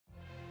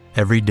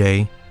Every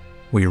day,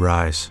 we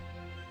rise,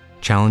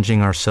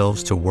 challenging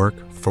ourselves to work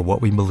for what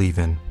we believe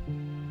in.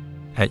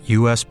 At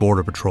U.S.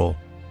 Border Patrol,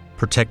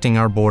 protecting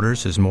our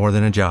borders is more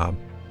than a job.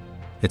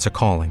 It's a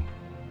calling.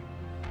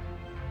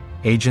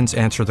 Agents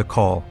answer the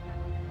call,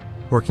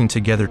 working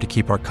together to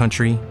keep our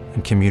country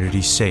and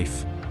communities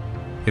safe.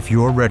 If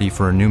you're ready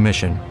for a new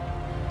mission,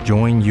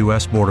 join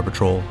U.S. Border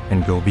Patrol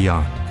and go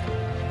beyond.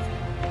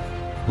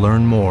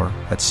 Learn more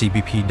at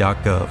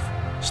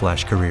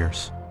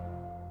cbp.gov/careers.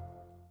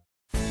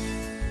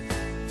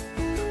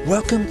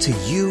 Welcome to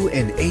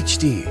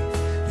UNHD,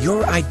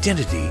 your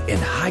identity in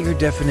higher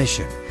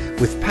definition,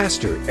 with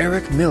Pastor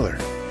Eric Miller.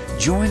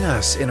 Join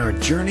us in our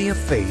journey of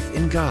faith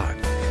in God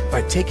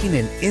by taking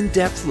an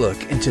in-depth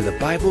look into the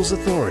Bible's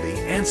authority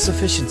and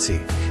sufficiency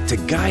to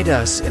guide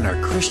us in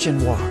our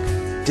Christian walk.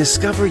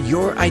 Discover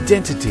your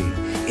identity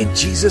in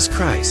Jesus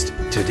Christ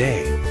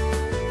today.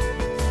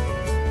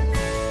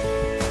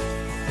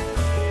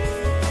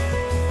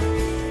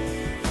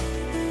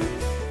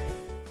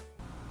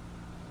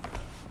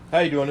 How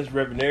you doing? This is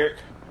Reverend Eric.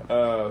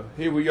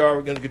 Here we are.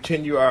 We're going to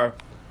continue our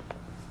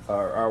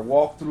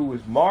walk through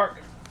with Mark.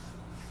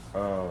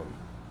 First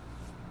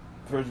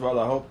of all,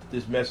 I hope that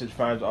this message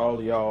finds all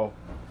of y'all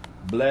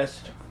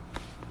blessed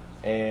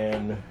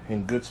and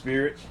in good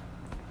spirits.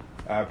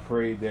 I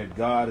pray that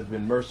God has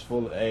been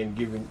merciful and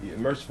giving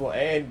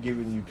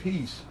you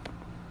peace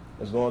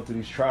as going through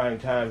these trying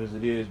times as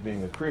it is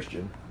being a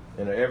Christian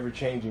in an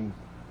ever-changing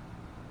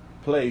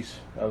place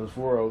of this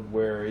world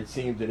where it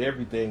seems that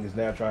everything is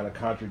now trying to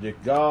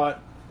contradict God.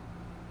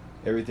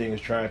 Everything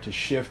is trying to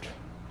shift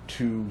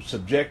to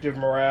subjective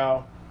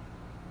morale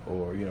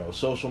or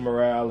social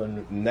morale,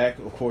 and that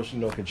of course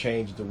can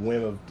change the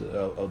whim of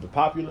the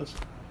populace.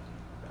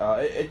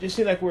 It just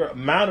seems like we're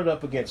mounted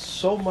up against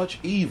so much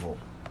evil.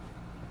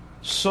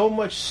 So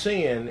much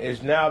sin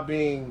is now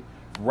being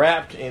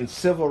wrapped in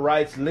civil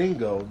rights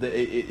lingo that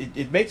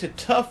it makes it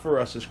tough for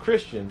us as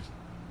Christians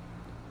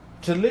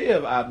to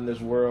live out in this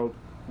world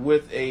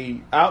with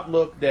a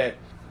outlook that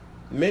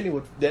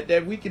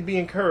that we can be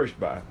encouraged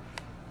by.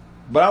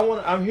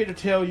 But I'm here to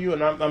tell you,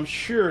 and I'm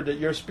sure that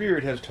your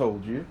spirit has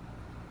told you,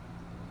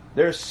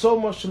 there's so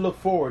much to look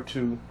forward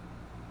to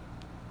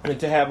and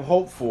to have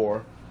hope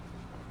for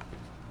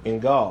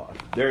in God.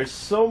 There is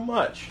so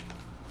much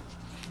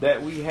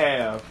that we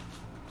have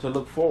to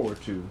look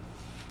forward to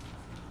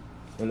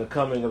in the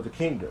coming of the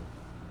kingdom.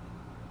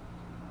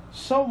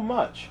 So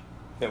much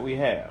that we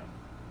have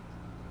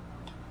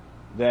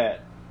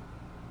that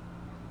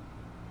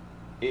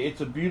it's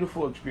a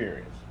beautiful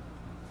experience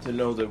to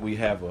know that we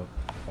have a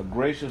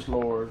gracious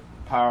Lord,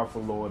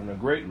 powerful Lord, and a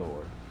great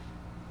Lord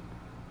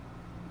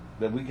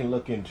that we can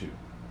look into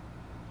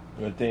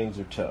when things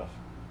are tough.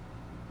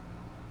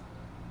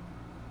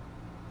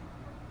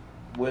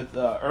 With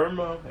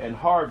Irma and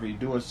Harvey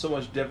doing so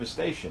much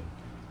devastation,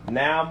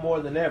 now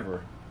more than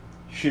ever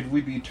should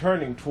we be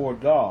turning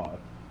toward God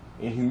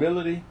in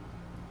humility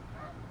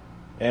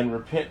and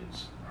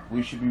repentance.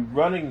 We should be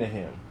running to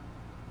Him,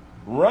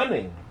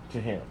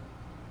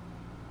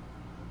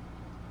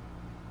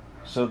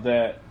 so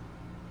that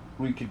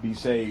we could be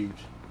saved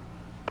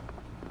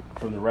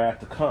from the wrath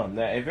to come.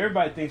 Now, if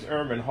everybody thinks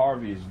Irma and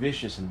Harvey is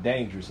vicious and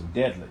dangerous and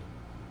deadly,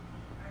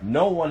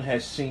 no one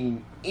has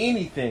seen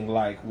anything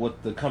like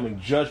what the coming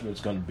judgment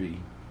is going to be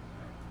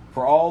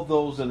for all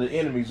those that are the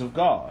enemies of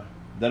God,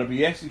 that'll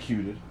be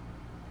executed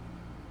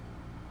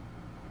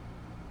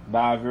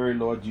by our very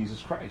Lord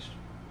Jesus Christ.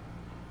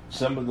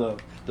 Some of the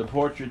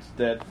portraits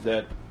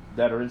that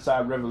are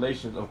inside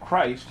Revelations of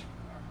Christ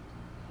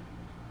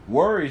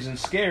worries and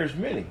scares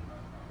many.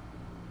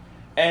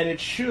 And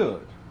it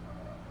should.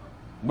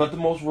 But the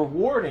most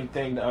rewarding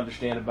thing to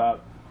understand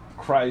about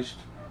Christ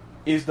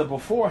is the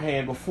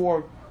beforehand,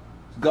 before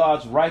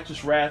God's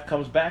righteous wrath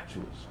comes back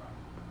to us.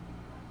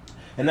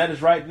 And that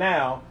is right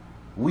now,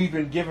 we've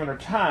been given a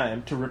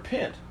time to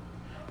repent.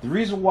 The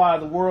reason why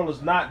the world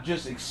is not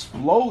just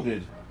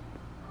exploded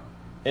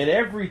in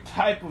every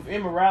type of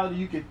immorality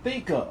you could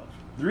think of,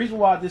 the reason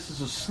why this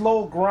is a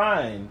slow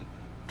grind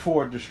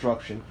toward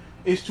destruction,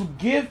 is to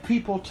give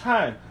people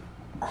time.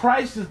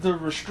 Christ is the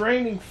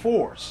restraining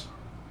force.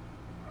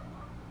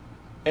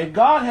 And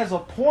God has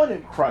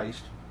appointed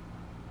Christ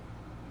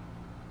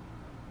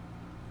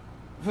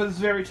for this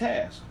very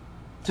task,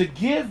 to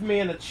give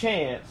men a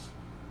chance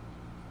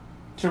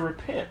to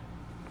repent,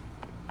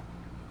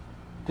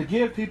 to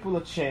give people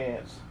a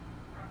chance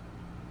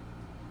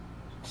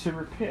to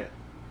repent.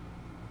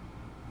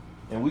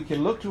 And we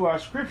can look to our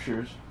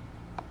scriptures,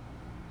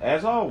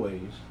 as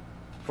always,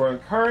 for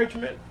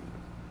encouragement,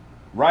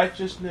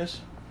 righteousness,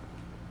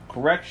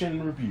 correction,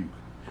 and rebuke.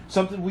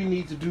 Something we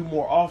need to do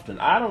more often.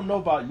 I don't know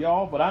about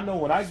y'all, but I know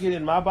when I get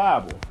in my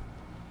Bible,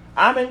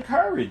 I'm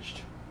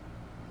encouraged.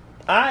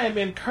 I am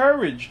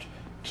encouraged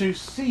to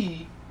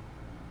see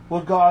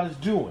what God is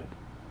doing.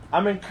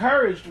 I'm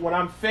encouraged when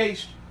I'm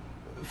face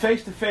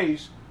to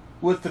face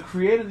with the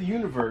creator of the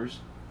universe,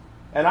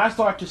 and I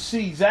start to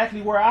see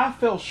exactly where I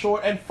fell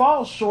short and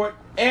fall short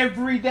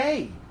every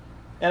day.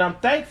 And I'm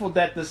thankful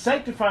that the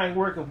sanctifying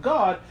work of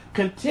God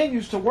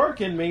continues to work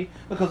in me,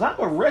 because I'm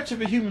a wretch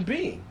of a human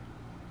being.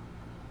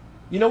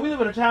 You know, we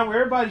live in a time where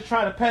everybody's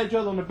trying to pat each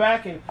other on the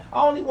back, and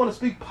I only want to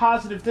speak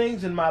positive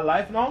things in my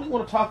life, and I only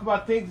want to talk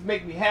about things that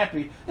make me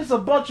happy. It's a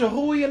bunch of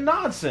hooey and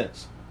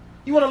nonsense.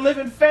 You want to live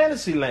in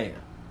fantasy land.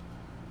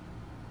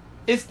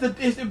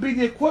 It'd be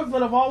the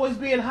equivalent of always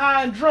being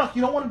high and drunk.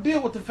 You don't want to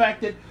deal with the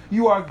fact that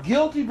you are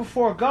guilty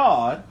before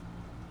God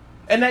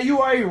and that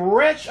you are a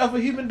wretch of a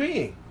human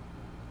being.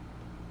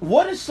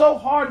 What is so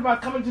hard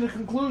about coming to the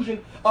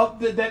conclusion of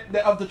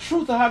the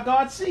truth of how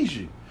God sees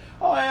you?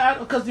 Oh,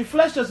 because the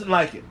flesh doesn't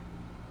like it.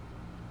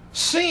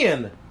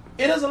 Sin,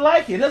 it doesn't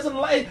like it. It doesn't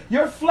like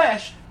your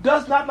flesh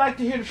does not like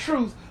to hear the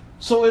truth,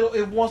 so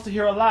it wants to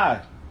hear a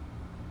lie.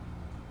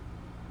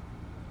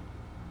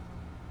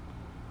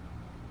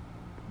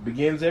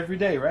 Begins every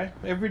day, right?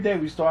 Every day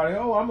we start.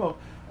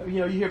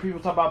 You hear people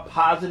talk about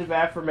positive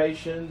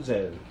affirmations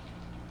and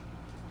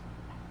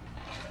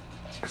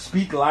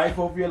speak life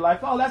over your life.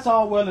 Oh, that's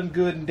all well and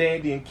good and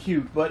dandy and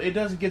cute, but it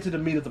doesn't get to the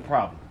meat of the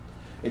problem.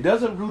 It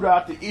doesn't root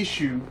out the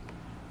issue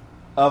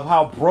of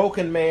how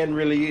broken man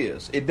really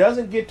is. It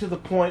doesn't get to the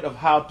point of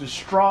how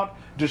distraught,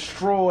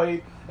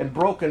 destroyed, and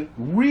broken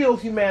real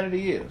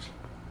humanity is.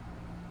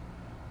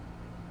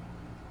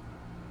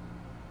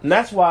 And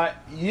that's why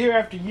year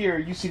after year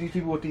you see these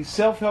people with these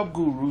self-help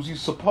gurus, these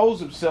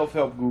supposed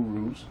self-help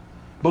gurus.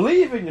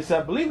 Believe in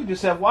yourself.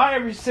 Why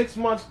every 6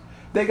 months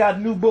they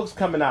got new books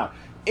coming out?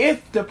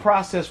 If the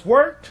process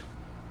worked,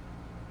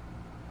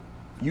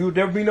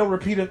 there would be no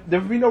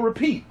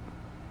repeat.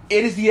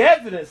 It is the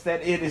evidence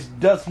that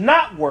does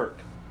not work,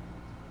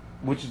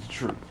 which is the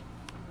truth.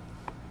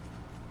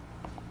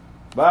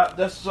 But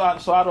that's so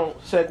I don't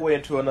segue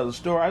into another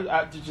story.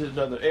 Just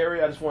another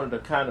area. I just wanted to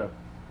kind of.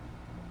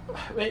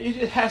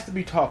 It has to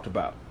be talked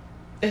about.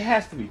 It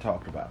has to be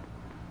talked about.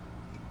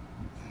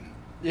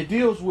 It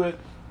deals with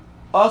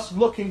us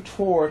looking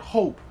toward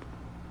hope.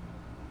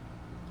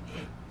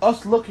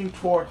 Us looking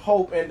toward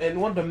hope, and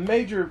one of the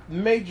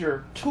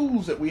major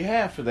tools that we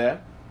have for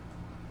that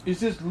is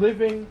this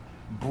living,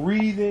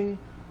 breathing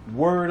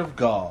Word of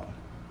God.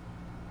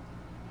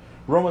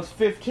 Romans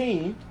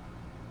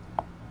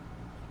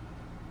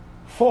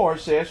 15:4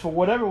 says, "For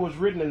whatever was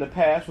written in the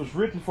past was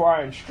written for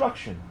our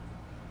instruction,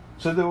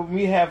 so that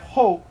we have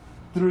hope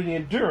through the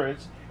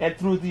endurance and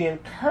through the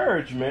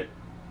encouragement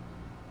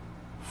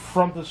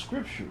from the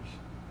Scriptures."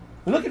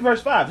 And look at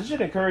verse 5. This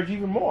should encourage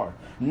even more.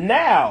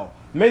 "Now,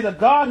 may the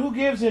God who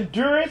gives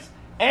endurance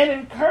and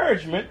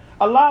encouragement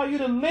allow you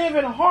to live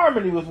in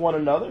harmony with one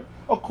another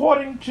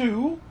according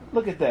to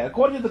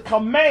the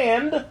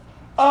command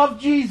of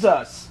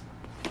Jesus."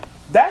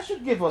 That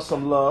should give us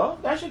some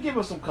love. That should give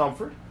us some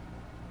comfort.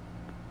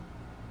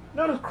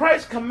 Notice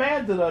Christ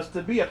commanded us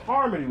to be at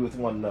harmony with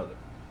one another.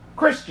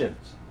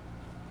 Christians,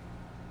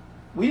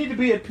 we need to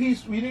be at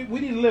peace. We need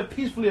to live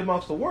peacefully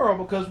amongst the world,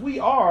 because we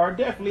are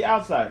definitely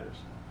outsiders.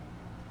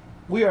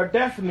 We are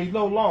definitely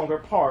no longer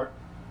part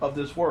of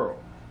this world.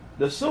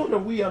 The sooner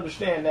we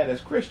understand that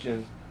as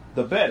Christians,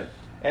 the better.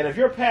 And if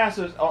your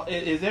pastor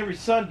is every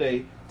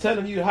Sunday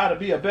telling you how to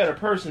be a better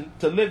person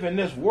to live in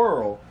this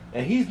world,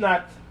 and he's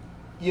not,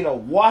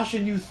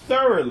 washing you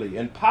thoroughly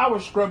and power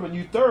scrubbing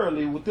you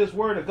thoroughly with this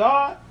Word of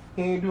God,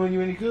 he ain't doing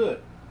you any good.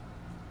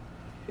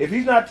 If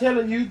he's not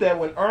telling you that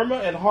when Irma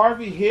and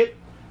Harvey hit,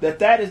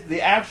 that is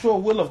the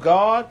actual will of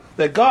God,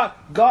 that God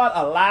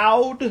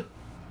allowed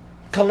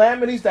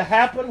calamities to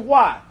happen,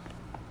 why?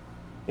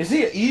 Is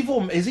he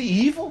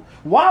evil?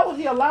 Why would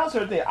he allow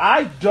certain things?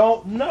 I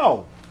don't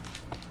know.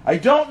 I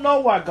don't know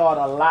why God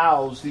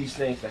allows these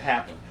things to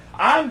happen.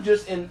 I'm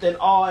just in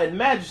awe and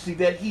majesty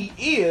that he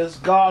is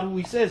God who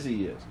he says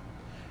he is.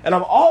 And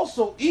I'm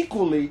also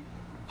equally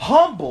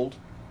humbled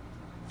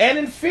and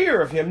in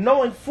fear of him,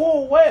 knowing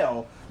full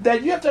well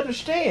that you have to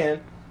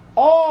understand,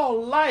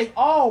 all life,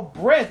 all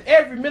breath,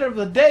 every minute of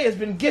the day has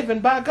been given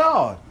by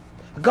God.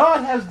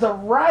 God has the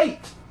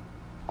right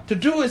to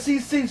do as he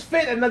sees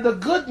fit. And the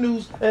good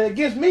news, and it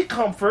gives me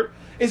comfort,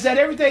 is that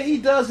everything he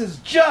does is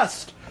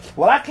just.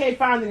 Well, I can't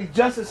find any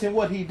justice in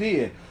what he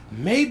did.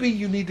 Maybe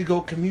you need to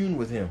go commune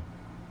with him.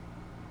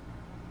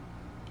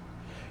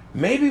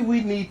 Maybe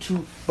we need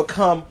to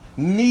become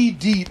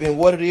knee-deep in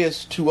what it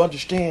is to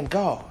understand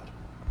God.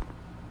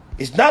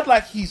 It's not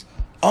like he's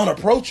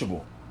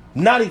unapproachable.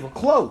 Not even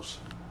close.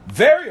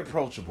 Very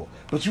approachable.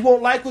 But you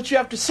won't like what you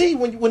have to see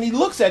when he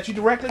looks at you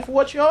directly for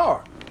what you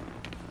are.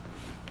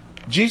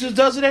 Jesus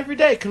does it every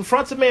day.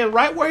 Confronts a man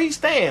right where he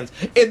stands,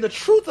 in the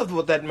truth of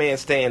what that man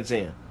stands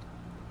in.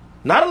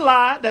 Not a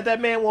lie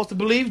that man wants to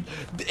believe.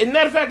 As a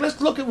matter of fact,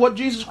 let's look at what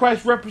Jesus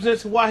Christ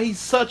represents and why he's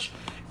such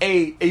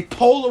a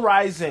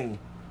polarizing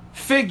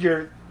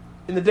figure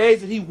in the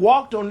days that he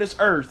walked on this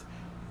earth.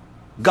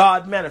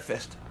 God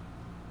manifested.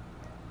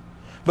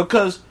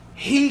 Because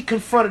he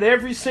confronted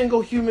every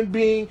single human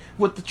being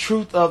with the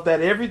truth of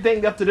that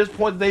everything up to this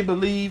point they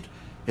believed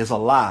is a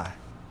lie.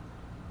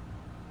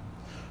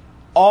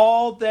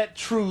 All that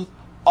truth,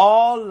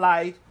 all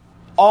light,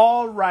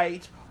 all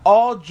right,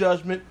 all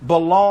judgment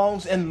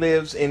belongs and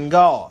lives in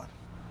God.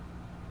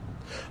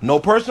 No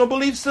personal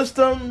belief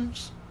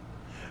systems.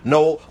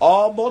 No,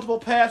 all multiple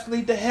paths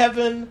lead to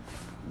heaven.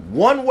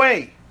 One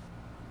way.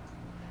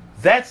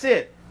 That's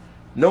it.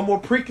 No more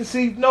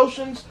preconceived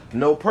notions.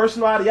 No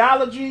personal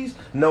ideologies.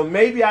 No,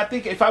 maybe I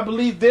think if I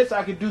believe this,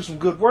 I can do some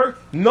good work.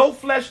 No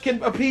flesh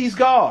can appease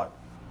God.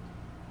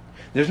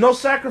 There's no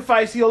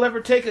sacrifice he'll ever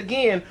take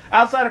again.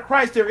 Outside of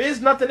Christ, there is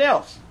nothing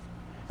else.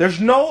 There's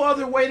no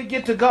other way to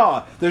get to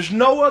God. There's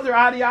no other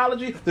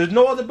ideology. There's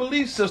no other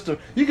belief system.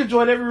 You can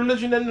join every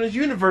religion in this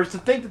universe to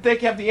think that they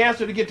have the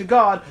answer to get to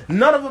God.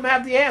 None of them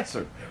have the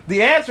answer.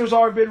 The answer has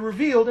already been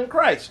revealed in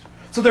Christ.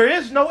 So there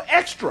is no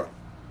extra.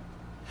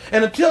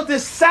 And until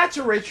this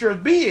saturates your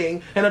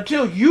being, and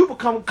until you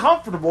become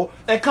comfortable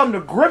and come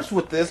to grips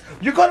with this,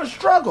 you're going to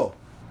struggle.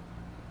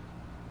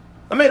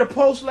 I made a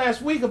post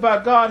last week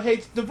about God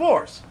hates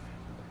divorce.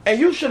 And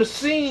you should have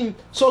seen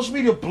social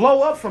media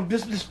blow up from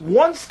this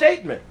one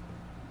statement.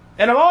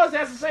 And I've always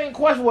asked the same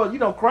question. Well, you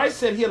know, Christ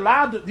said he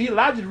allowed you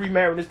to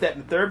remarry this, that,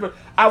 and the third. But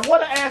I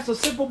want to ask a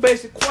simple,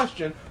 basic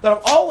question that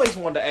I've always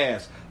wanted to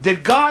ask.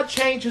 Did God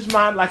change his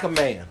mind like a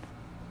man?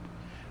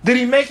 Did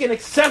he make an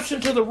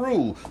exception to the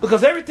rule?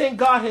 Because everything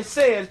God has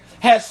said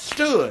has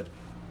stood.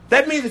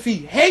 That means if he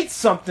hates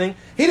something,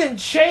 he didn't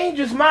change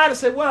his mind and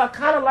say, well, I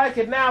kind of like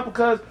it now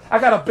because I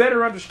got a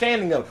better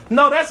understanding of it.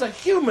 No, that's a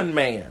human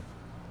man.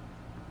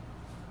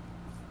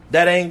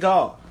 That ain't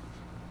God.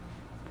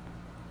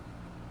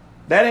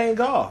 That ain't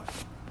God.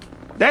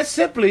 That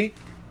simply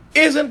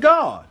isn't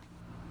God.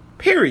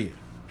 Period.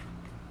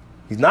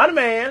 He's not a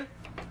man.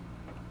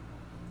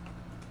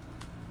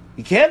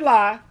 He can't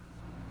lie.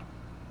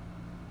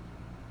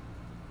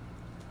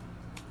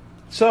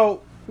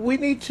 So we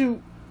need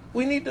to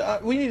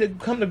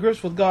come to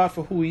grips with God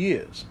for who he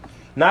is,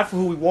 not for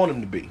who we want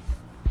him to be.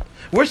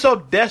 We're so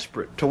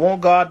desperate to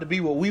want God to be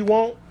what we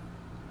want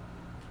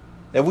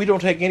that we don't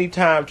take any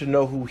time to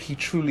know who he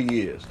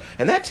truly is.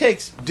 And that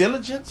takes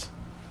diligence,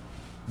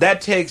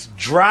 that takes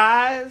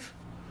drive,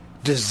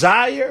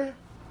 desire,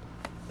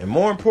 and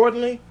more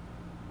importantly,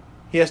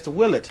 he has to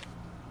will it.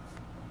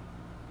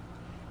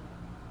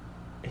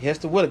 He has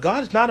to will it.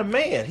 God is not a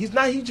man. He's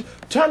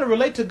trying to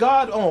relate to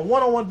God on a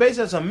one-on-one basis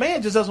as a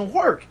man just doesn't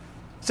work.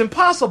 It's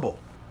impossible.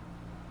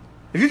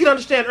 If you can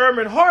understand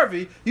Irma and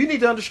Harvey, you need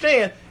to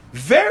understand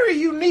very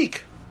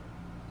unique.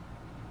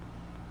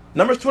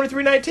 Numbers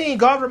 23:19,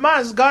 God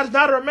reminds us God is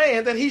not a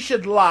man that he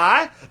should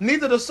lie,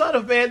 neither the son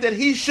of man that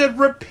he should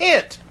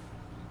repent.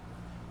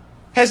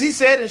 Has he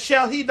said, and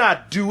shall he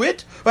not do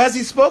it? Or has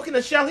he spoken,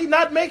 and shall he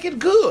not make it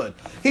good?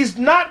 He's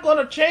not going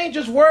to change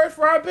his word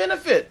for our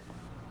benefit.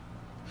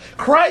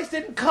 Christ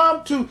didn't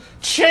come to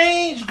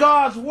change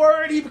God's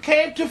word. He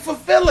came to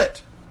fulfill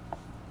it.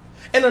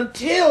 And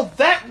until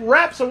that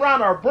wraps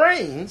around our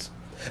brains,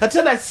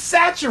 until that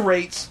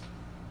saturates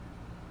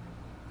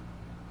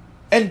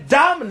and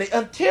dominates,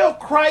 until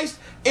Christ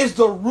is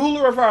the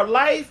ruler of our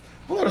life,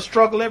 we're going to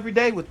struggle every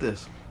day with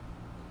this.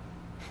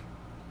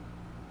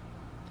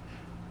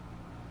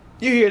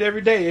 You hear it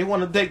every day. They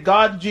want to take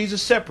God and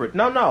Jesus separate.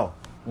 No.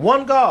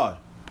 One God.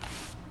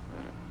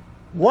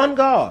 One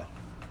God.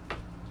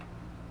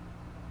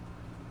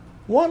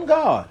 One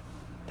God.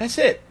 That's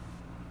it.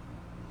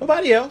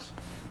 Nobody else.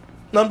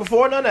 None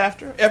before, none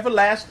after.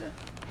 Everlasting.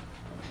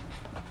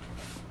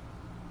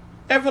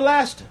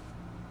 Everlasting.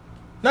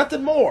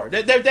 Nothing more.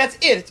 That's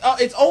it.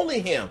 It's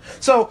only him.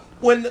 So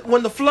when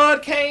the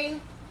flood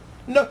came,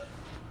 no,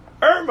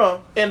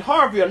 Irma and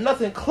Harvey are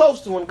nothing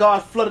close to when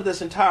God flooded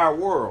this entire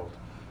world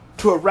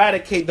to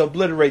eradicate and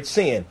obliterate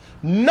sin.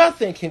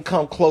 Nothing can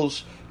come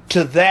close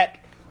to that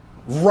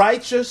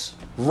righteous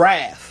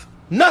wrath.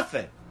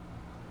 Nothing.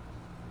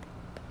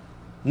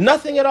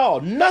 Nothing at all.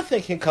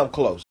 Nothing can come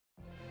close.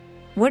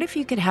 What if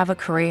you could have a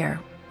career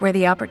where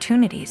the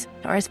opportunities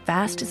are as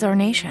vast as our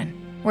nation,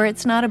 where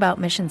it's not about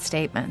mission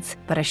statements,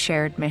 but a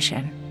shared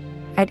mission?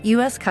 At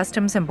U.S.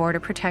 Customs and Border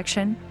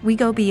Protection, we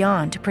go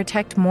beyond to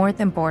protect more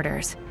than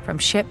borders. From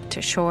ship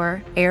to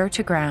shore, air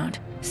to ground,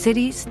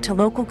 cities to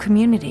local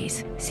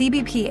communities,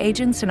 CBP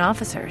agents and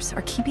officers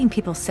are keeping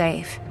people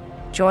safe.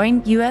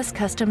 Join U.S.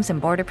 Customs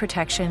and Border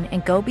Protection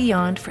and go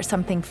beyond for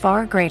something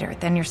far greater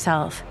than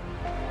yourself.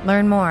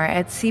 Learn more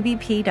at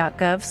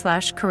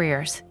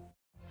cbp.gov/careers.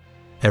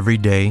 Every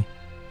day,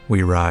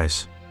 we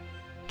rise,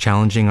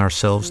 challenging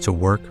ourselves to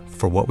work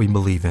for what we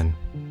believe in.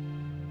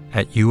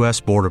 At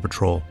U.S. Border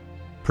Patrol,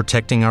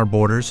 protecting our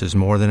borders is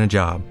more than a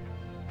job.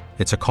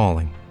 It's a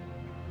calling.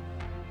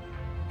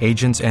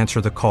 Agents answer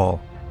the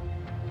call,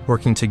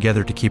 working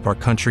together to keep our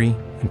country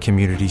and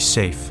communities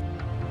safe.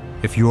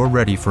 If you're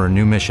ready for a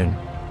new mission,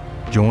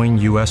 join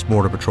U.S.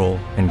 Border Patrol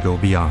and go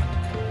beyond.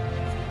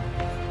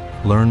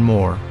 Learn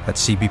more at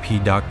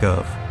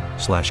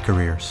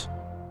cbp.gov/careers.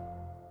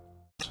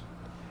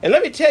 And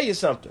let me tell you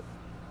something.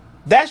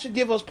 That should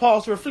give us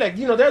pause to reflect.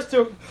 You know,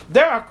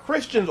 there are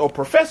Christians or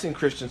professing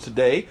Christians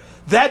today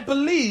that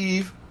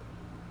believe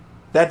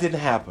that didn't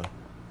happen.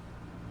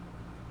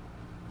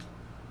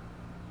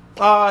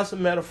 Oh, it's a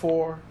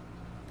metaphor.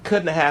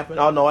 Couldn't have happened.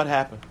 Oh, no, it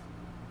happened.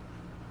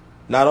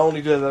 Not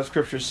only does the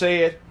scripture say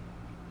it,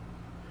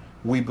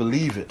 we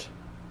believe it.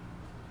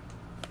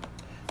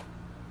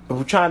 But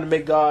we're trying to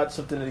make God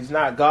something that he's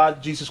not.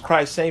 God, Jesus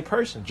Christ, same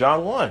person.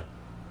 John 1.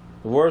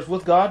 The Word was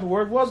with God, the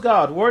Word was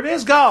God. The Word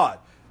is God.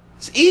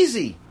 It's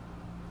easy.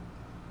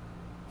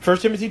 1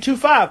 Timothy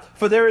 2:5.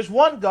 For there is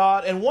one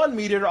God and one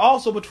mediator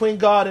also between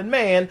God and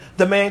man,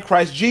 the man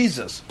Christ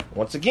Jesus.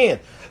 Once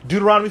again,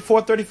 Deuteronomy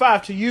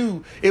 4:35. To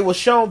you it was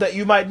shown that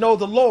you might know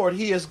the Lord.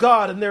 He is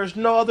God, and there is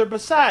no other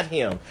beside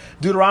him.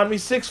 Deuteronomy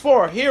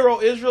 6:4. Hear,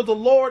 O Israel, the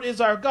Lord is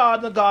our God,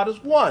 and the God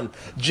is one.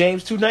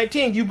 James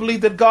 2:19. You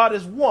believe that God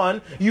is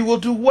one, you will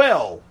do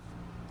well.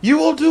 You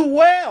will do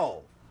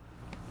well.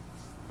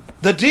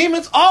 The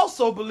demons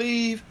also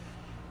believe,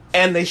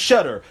 and they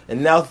shudder.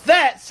 And now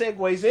that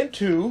segues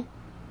into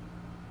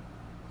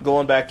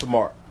going back to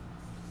Mark.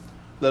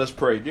 Let us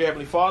pray. Dear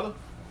Heavenly Father,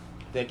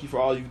 thank you for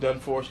all you've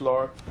done for us,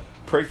 Lord.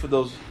 Pray for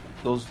those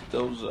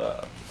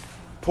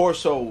poor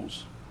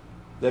souls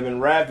that have been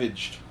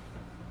ravaged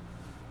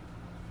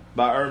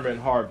by Irma and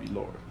Harvey,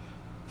 Lord.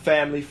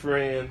 Family,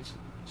 friends,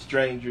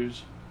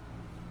 strangers.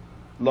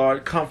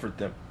 Lord, comfort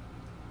them.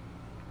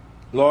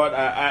 Lord,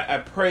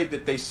 I pray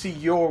that they see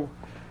your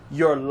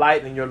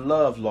light and your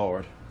love,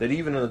 Lord. That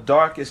even in the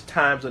darkest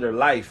times of their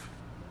life,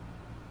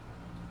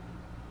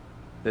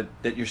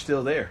 that you're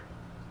still there.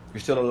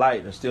 You're still a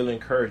light and still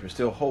encouragement,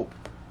 still hope.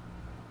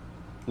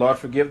 Lord,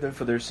 forgive them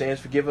for their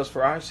sins. Forgive us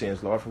for our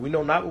sins, Lord, for we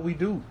know not what we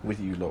do with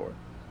you, Lord.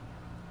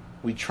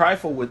 We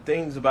trifle with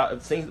things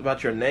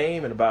about your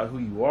name and about who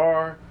you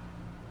are.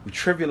 We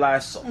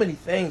trivialize so many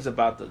things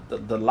about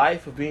the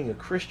life of being a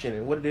Christian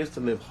and what it is to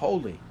live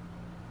holy.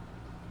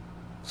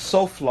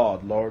 So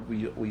flawed, Lord,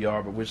 we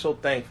are, but we're so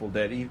thankful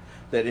that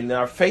in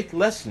our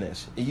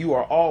faithlessness, you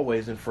are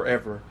always and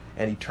forever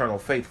and eternal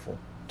faithful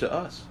to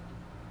us.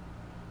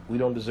 We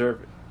don't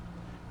deserve it.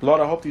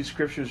 Lord, I hope these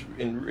scriptures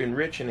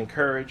enrich and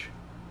encourage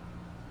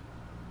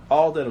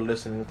all that are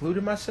listening,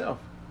 including myself.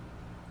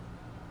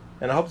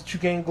 And I hope that you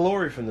gain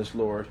glory from this,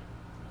 Lord,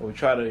 when we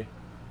try to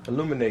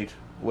illuminate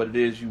what it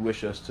is you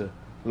wish us to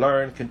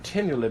learn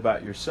continually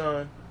about your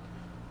Son,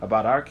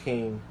 about our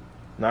King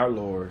and our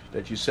Lord,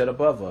 that you set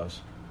above us,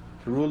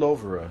 to rule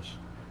over us,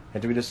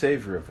 and to be the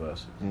Savior of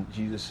us. In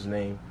Jesus'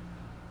 name,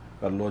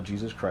 by the Lord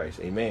Jesus Christ.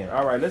 Amen.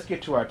 All right, let's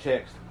get to our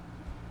text.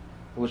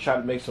 We'll try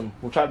to make some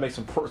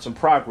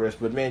progress.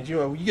 But man,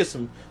 you get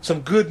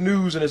some good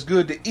news, and it's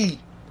good to eat.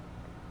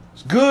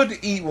 It's good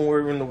to eat when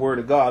we're in the Word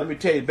of God. Let me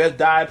tell you, best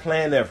diet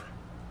plan ever.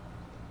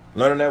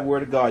 Learning that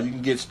Word of God, you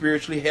can get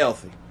spiritually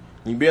healthy.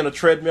 You can be on a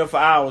treadmill for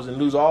hours and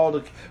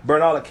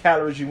burn all the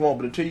calories you want,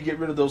 but until you get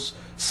rid of those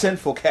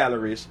sinful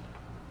calories,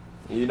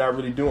 you're not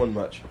really doing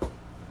much.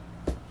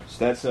 It's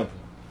that simple.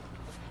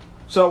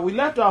 So we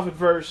left off at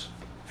verse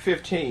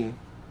 15.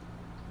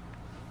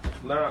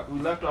 We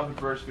left off at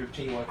verse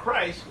 15 when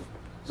Christ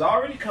has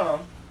already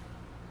come.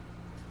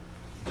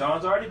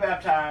 John's already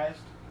baptized.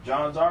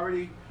 John's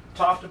already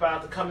talked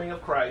about the coming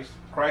of Christ.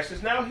 Christ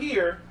is now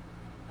here.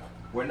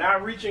 We're now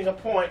reaching a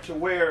point to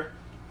where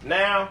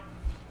now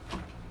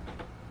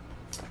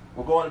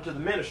we're going into the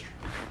ministry.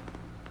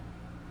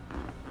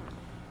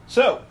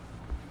 So,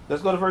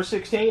 let's go to verse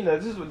 16.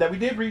 We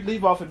did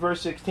leave off at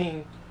verse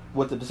 16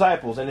 with the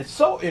disciples. And it's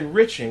so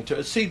enriching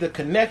to see the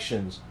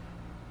connections.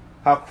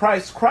 How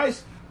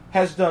Christ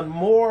has done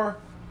more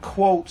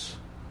quotes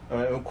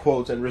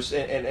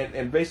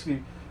and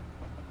basically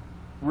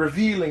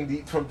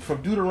revealing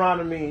from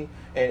Deuteronomy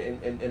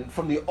and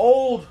from the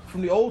Old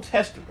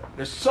Testament.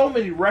 There's so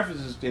many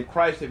references that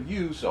Christ have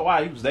used. So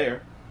he was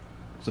there.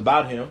 It's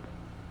about him.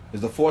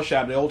 It's the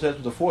foreshadow. The Old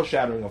Testament is a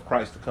foreshadowing of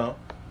Christ to come.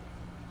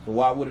 So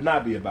why would it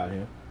not be about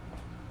him?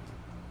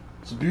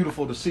 It's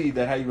beautiful to see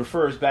that how he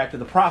refers back to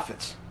the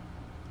prophets.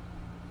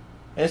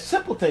 And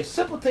simple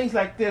things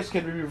like this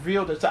can be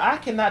revealed. And so I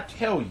cannot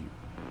tell you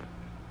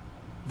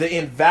the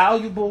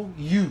invaluable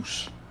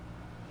use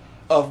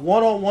of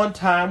one-on-one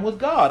time with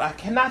God. I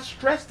cannot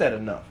stress that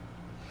enough.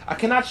 I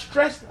cannot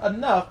stress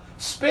enough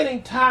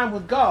spending time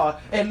with God.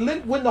 And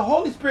when the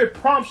Holy Spirit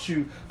prompts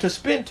you to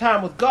spend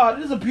time with God,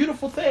 it is a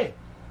beautiful thing.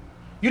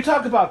 You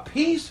talk about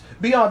peace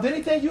beyond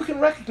anything you can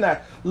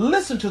recognize.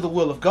 Listen to the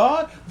will of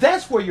God.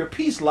 That's where your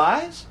peace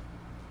lies.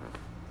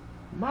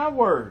 My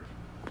word.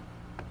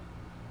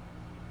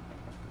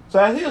 So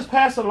as he was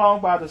passing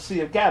along by the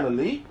Sea of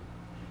Galilee,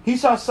 he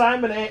saw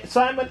Simon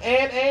and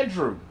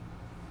Andrew,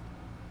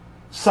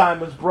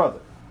 Simon's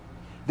brother.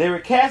 They were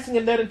casting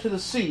a net into the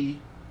sea,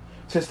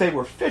 since they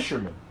were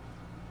fishermen.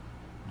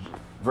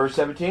 Verse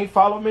 17,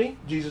 follow me,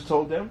 Jesus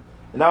told them,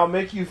 and I will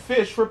make you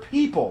fish for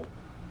people.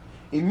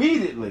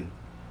 Immediately,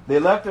 they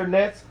left their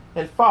nets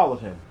and followed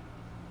him.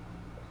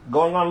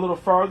 Going on a little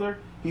further,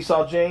 he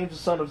saw James, the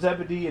son of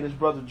Zebedee, and his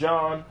brother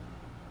John.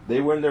 They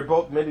were in their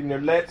boat mending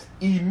their nets.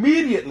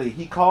 Immediately,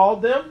 he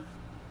called them,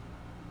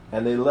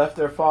 and they left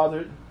their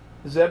father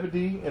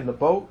Zebedee in the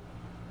boat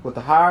with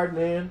the hired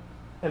men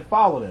and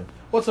followed him.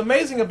 What's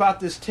amazing about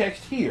this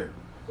text here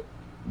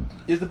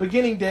is the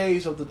beginning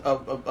days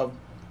of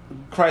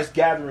Christ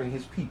gathering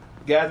his people,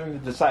 gathering the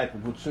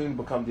disciples, which soon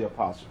become the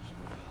apostles.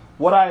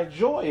 What I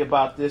enjoy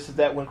about this is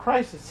that when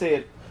Christ had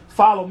said,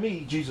 follow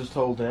me, Jesus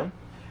told them,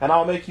 and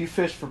I'll make you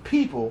fish for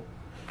people,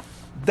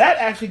 That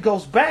actually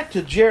goes back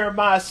to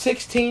Jeremiah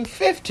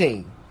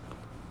 16:15.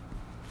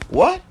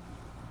 What?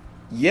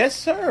 Yes,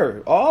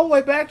 sir. All the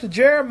way back to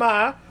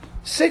Jeremiah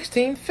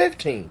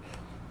 16:15.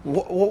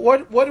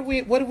 What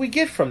do we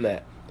get from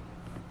that?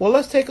 Well,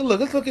 let's take a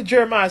look. Let's look at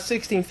Jeremiah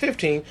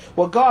 16:15,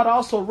 where God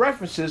also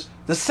references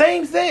the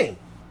same thing.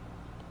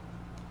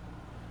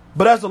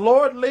 But as the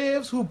Lord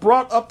lives, who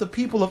brought up the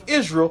people of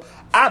Israel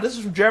out, this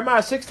is from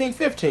Jeremiah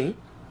 16:15.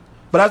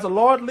 But as the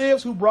Lord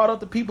lives, who brought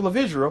up the people of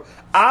Israel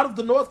out of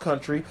the north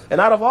country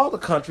and out of all the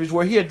countries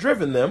where he had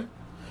driven them,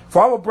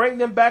 for I will bring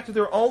them back to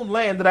their own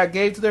land that I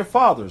gave to their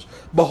fathers.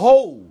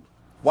 Behold,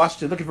 watch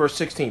this, look at verse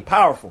 16,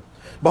 powerful.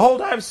 Behold,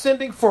 I am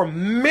sending for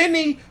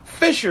many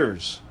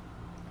fishers,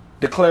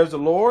 declares the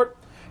Lord,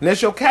 and they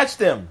shall catch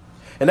them.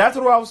 And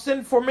afterward I will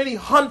send for many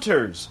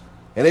hunters,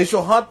 and they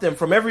shall hunt them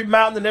from every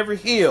mountain and every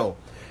hill,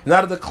 and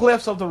out of the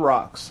clefts of the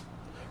rocks.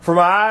 For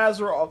my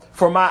eyes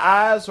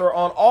are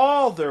on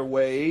all their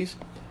ways.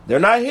 They're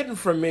not hidden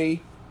from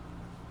me.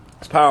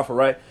 It's powerful,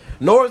 right?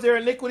 Nor is their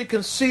iniquity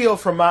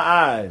concealed from my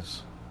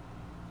eyes.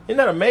 Isn't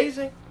that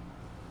amazing?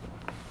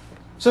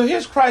 So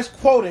here's Christ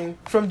quoting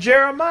from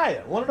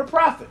Jeremiah, one of the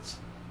prophets.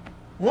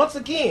 Once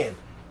again,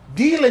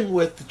 dealing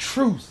with the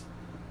truth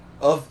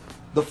of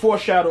the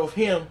foreshadow of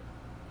him,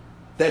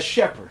 that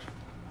shepherd,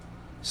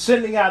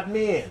 sending out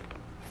men,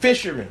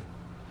 fishermen.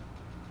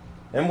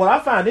 And what I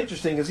find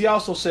interesting is he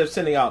also says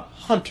sending out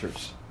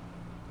hunters.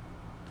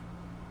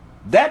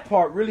 That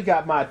part really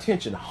got my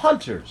attention.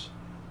 Hunters.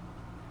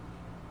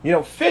 You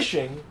know,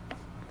 fishing,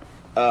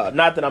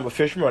 not that I'm a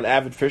fisherman or an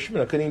avid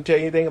fisherman. I couldn't even tell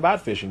you anything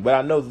about fishing. But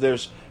I know that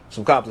there's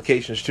some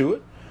complications to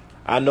it.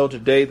 I know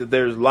today that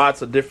there's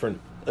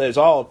there's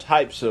all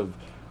types of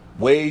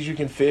ways you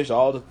can fish,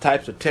 all the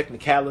types of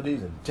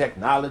technicalities and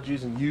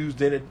technologies and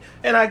used in it.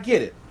 And I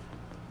get it.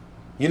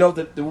 You know,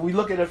 when we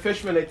look at a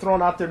fisherman, they're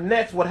throwing out their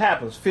nets, what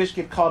happens? Fish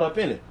get caught up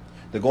in it.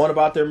 They're going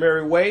about their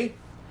merry way.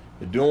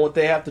 They're doing what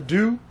they have to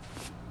do.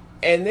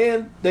 And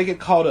then they get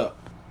caught up.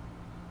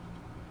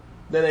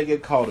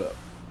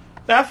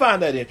 Now, I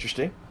find that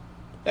interesting.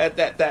 I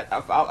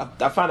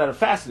find that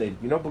fascinating,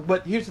 you know.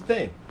 But here's the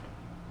thing.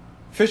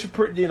 Fish are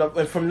pretty, you know,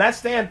 and from that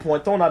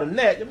standpoint, throwing out a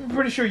net, I'm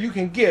pretty sure you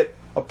can get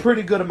a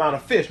pretty good amount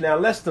of fish. Now,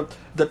 unless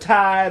the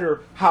tide or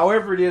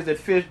however it is that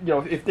fish, you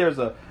know, if there's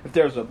a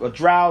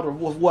drought or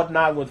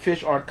whatnot when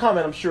fish aren't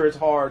coming, I'm sure it's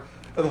hard.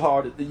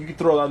 You can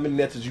throw out as many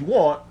nets as you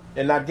want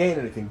and not gain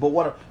anything. But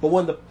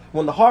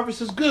when the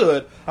harvest is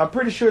good, I'm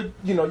pretty sure,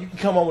 you know, you can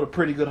come home with a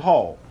pretty good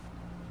haul.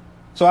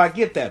 So I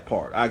get that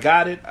part. I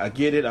got it. I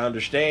get it. I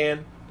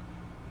understand,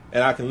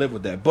 and I can live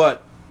with that.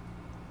 But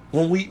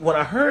when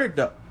I heard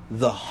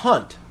the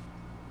hunt,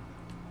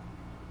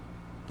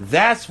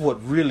 that's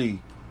what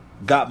really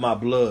got my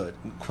blood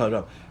cut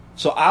up.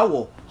 So I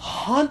will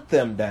hunt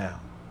them down.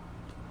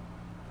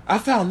 I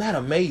found that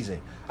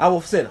amazing. I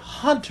will send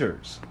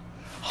hunters.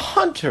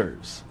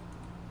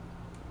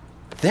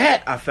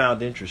 That I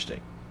found interesting.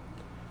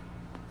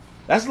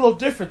 That's a little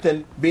different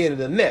than being in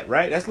the net,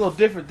 right? That's a little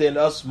different than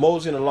us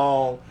moseying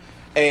along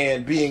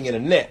and being in a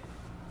net.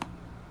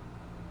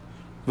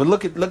 But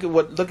look at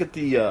what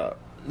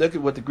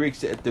the Greek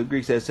said. The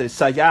Greek says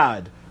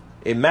sayad,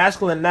 a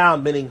masculine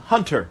noun meaning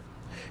hunter.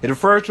 It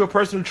refers to a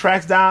person who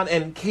tracks down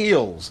and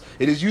kills.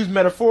 It is used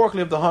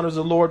metaphorically of the hunters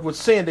the Lord would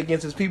send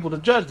against his people to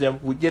judge them.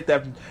 We get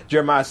that from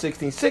Jeremiah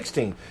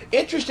 16:16.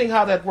 Interesting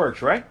how that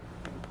works, right?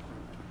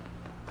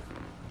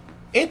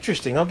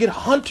 Interesting. I'll get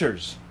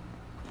hunters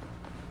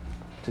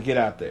to get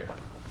out there.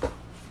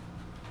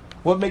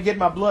 What may get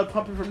my blood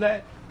pumping from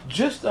that?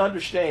 Just to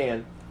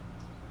understand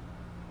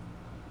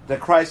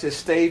that Christ has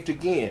staved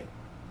again.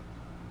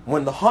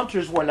 When the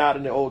hunters went out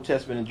in the Old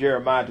Testament in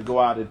Jeremiah to go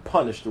out and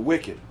punish the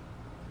wicked,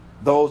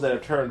 those that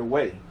have turned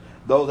away,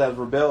 those that have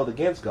rebelled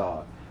against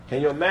God.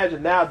 Can you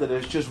imagine now that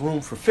there's just room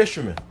for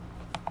fishermen?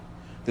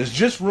 There's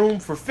just room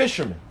for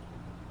fishermen.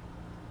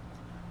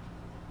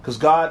 Because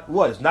God,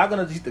 what? Is not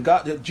going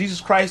to, Jesus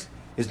Christ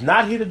is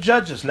not here to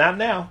judge us, not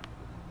now.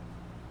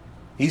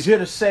 He's here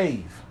to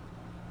save.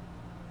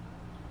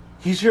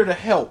 He's here to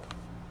help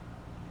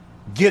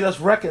get us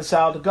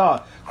reconciled to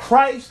God.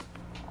 Christ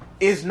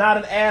is not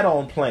an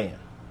add-on plan.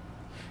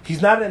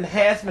 He's not an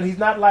enhancement. He's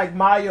not like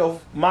Mayo's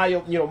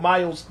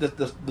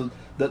the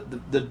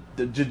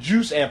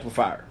juice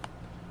amplifier.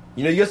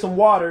 You know, you get some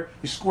water,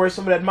 you squirt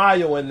some of that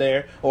Mayo in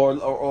there,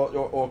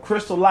 or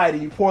Crystal Light,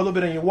 and you pour a little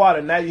bit in your water,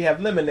 and now you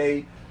have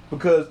lemonade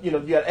because, you know,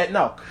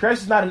 no,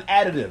 Christ is not an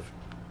additive.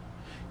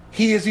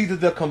 He is either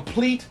the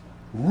complete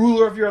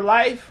ruler of your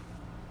life,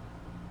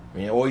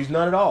 or he's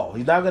none at all.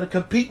 He's not going to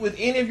compete with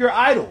any of your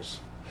idols.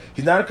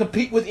 He's not going to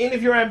compete with any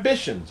of your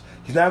ambitions.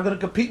 He's not going to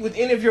compete with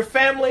any of your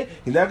family.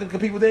 He's not going to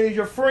compete with any of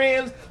your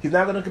friends. He's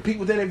not going to compete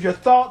with any of your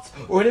thoughts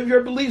or any of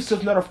your belief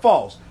systems that are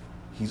false.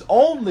 He's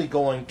only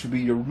going to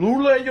be your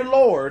ruler and your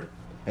Lord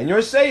and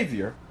your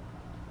Savior,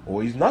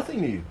 or he's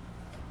nothing to you.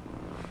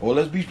 Or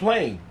let's be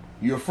plain,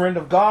 you're a friend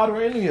of God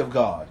or enemy of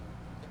God.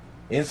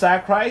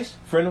 Inside Christ,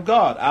 friend of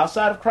God.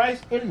 Outside of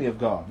Christ, enemy of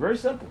God. Very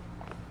simple.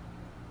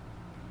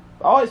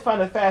 I always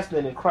find it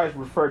fascinating Christ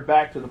referred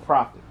back to the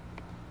prophet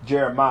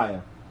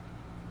Jeremiah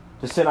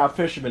to send out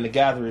fishermen to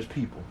gather his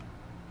people.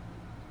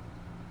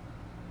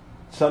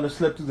 Some that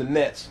slipped through the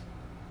nets.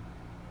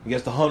 I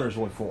guess the hunters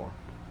went for them.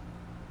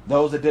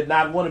 Those that did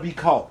not want to be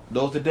caught.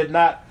 Those that did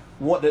not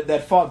want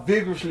that fought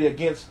vigorously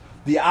against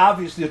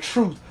the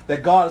truth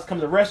that God has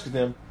come to rescue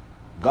them.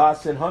 God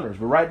sent hunters.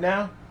 But right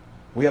now,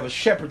 we have a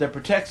shepherd that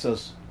protects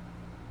us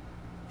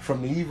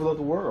from the evil of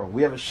the world.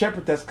 We have a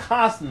shepherd that's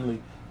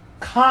constantly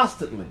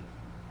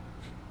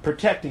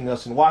protecting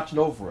us and watching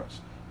over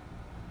us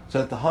so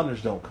that the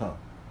hunters don't come.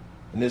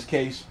 In this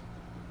case,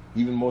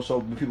 even more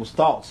so people's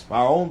thoughts,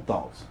 our own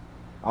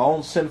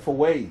sinful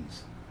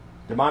ways,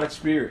 demonic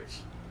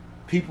spirits,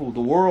 people,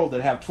 the world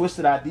that have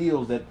twisted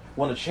ideals that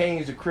want to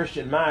change the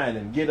Christian mind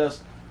and get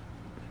us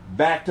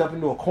backed up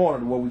into a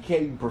corner where we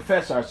can't even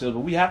profess ourselves,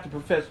 but we have to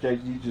profess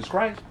Jesus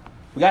Christ.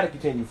 We got to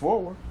continue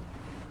forward.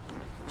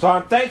 So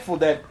I'm thankful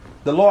that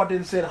the Lord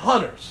didn't send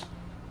hunters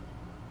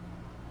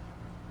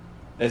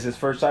as his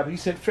first time. He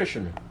sent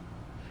fishermen.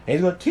 And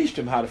he's going to teach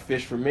them how to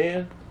fish for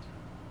men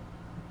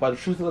by the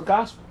truth of the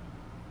gospel.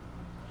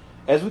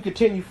 As we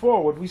continue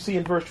forward, we see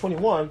in verse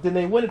 21, then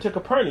they went into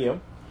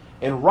Capernaum,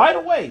 and right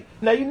away,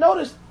 now you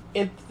notice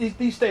in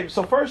these statements,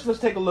 so first let's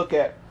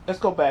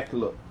go back to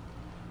look.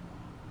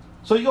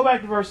 So you go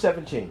back to verse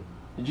 17.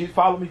 Did you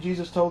follow me?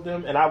 Jesus told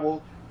them, and I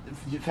will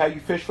have you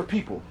fish for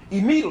people.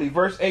 Immediately,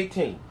 verse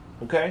 18,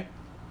 okay?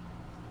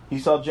 He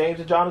saw James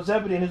and John of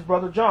Zebedee and his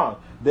brother John.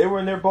 They were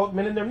in their boat,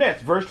 men in their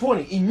nets. Verse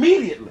 20,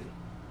 immediately.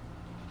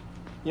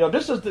 You know,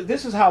 this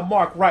is how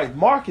Mark writes.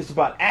 Mark is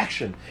about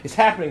action. It's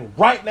happening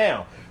right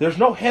now. There's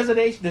no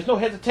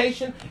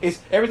hesitation.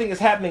 Everything is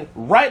happening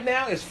right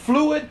now. It's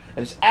fluid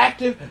and it's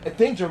active, and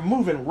things are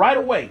moving right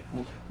away.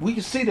 We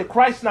can see that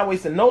Christ is not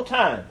wasting no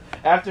time.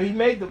 After he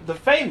made the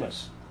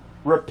famous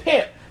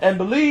repent and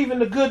believe in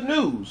the good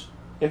news.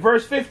 In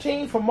verse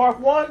 15 from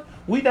Mark 1,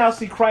 we now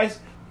see Christ.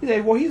 He's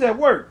at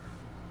work.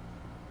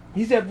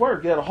 He's at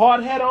work. He had a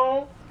hard hat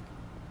on.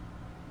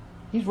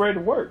 He's ready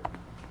to work.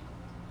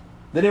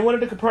 Then they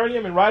went into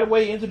Capernaum and right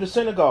away into the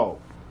synagogue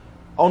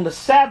on the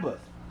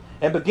Sabbath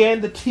and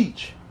began to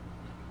teach.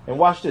 And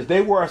watch this.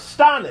 They were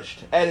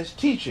astonished at his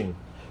teaching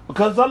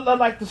because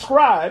unlike the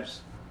scribes,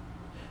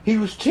 he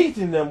was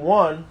teaching them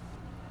one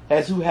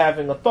as who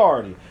having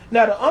authority.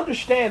 Now to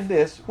understand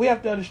this, we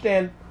have to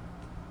understand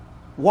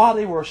why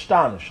they were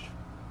astonished,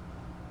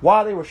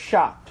 why they were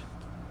shocked,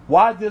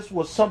 why this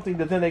was something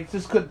that then they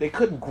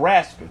couldn't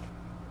grasp it.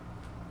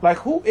 Like,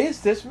 who is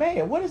this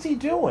man? What is he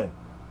doing?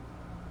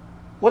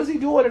 What is he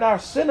doing in our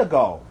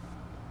synagogue?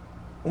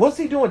 What's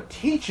he doing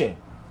teaching?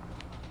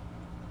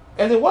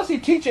 And then what's he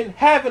teaching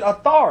having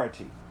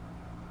authority?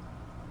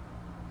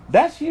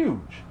 That's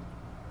huge.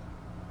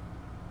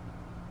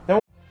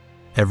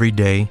 Every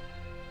day,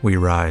 we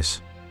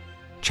rise,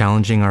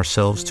 challenging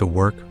ourselves to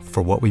work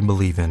for what we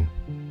believe in.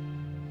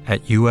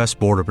 At U.S.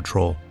 Border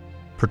Patrol,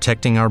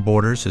 protecting our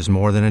borders is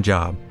more than a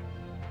job.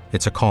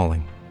 It's a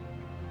calling.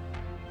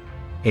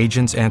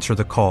 Agents answer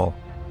the call,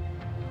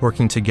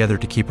 working together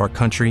to keep our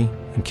country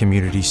and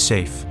communities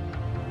safe.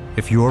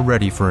 If you're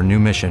ready for a new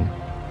mission,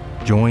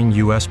 join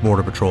U.S.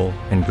 Border Patrol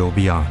and go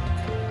beyond.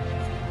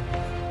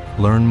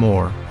 Learn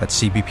more at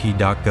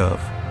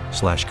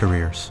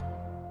cbp.gov/careers.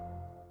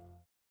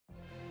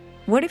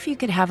 What if you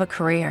could have a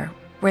career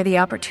where the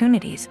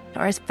opportunities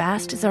are as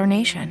vast as our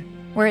nation,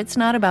 where it's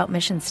not about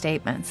mission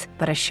statements,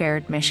 but a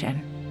shared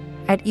mission?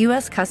 At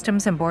U.S.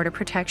 Customs and Border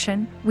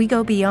Protection, we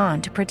go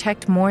beyond to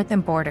protect more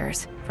than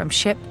borders. From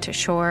ship to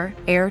shore,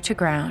 air to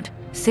ground,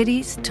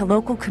 cities to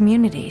local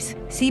communities,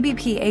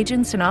 CBP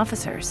agents and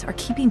officers are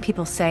keeping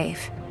people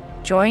safe.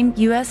 Join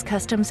U.S.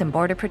 Customs and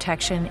Border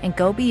Protection and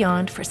go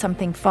beyond for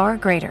something far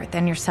greater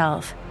than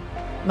yourself.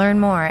 Learn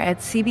more at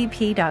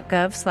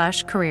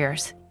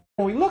cbp.gov/careers.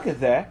 When we look at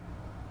that,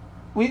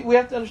 we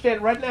have to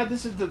understand right now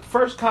this is the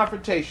first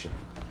confrontation.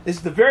 This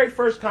is the very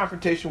first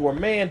confrontation where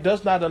man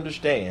does not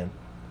understand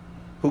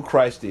who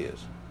Christ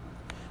is.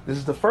 This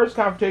is the first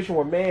confrontation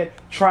where man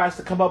tries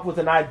to come up with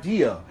an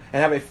idea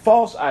and have a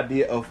false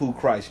idea of who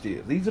Christ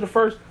is. This is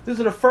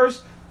the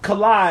first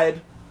collide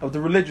of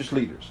the religious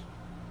leaders.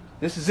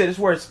 This is it. This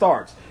is where it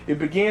starts. It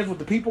begins with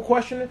the people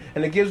questioning,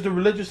 and it gives the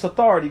religious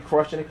authority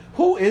questioning,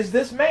 who is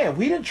this man?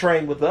 We didn't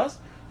train with us.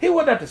 He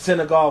wasn't at the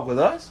synagogue with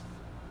us.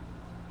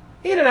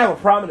 He didn't have a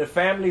prominent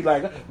family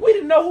like us. We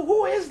didn't know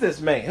who is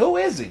this man? Who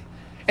is he?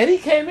 And he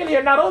came in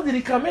here. Not only did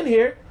he come in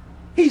here,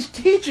 he's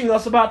teaching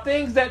us about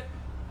things that,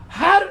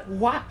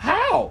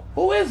 how?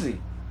 Who is he?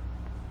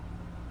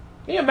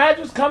 Can you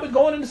imagine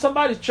going into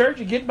somebody's church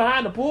and getting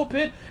behind the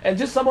pulpit and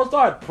just someone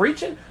started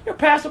preaching? Your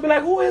pastor would be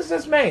like, who is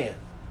this man?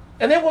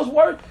 And then what's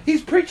worse,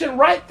 he's preaching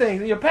right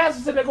things. And your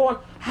pastor's sitting there going,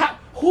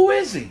 who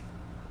is he?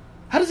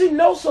 How does he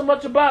know so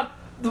much about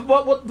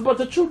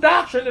the true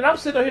doctrine? And I'm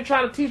sitting here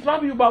trying to teach my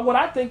people about what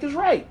I think is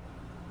right.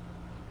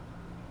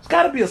 It's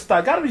got to be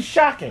got to be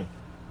shocking.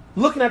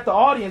 Looking at the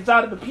audience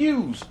out of the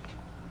pews.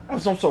 I'm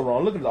so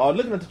wrong.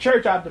 Looking at the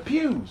church out of the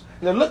pews.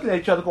 And they're looking at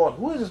each other going,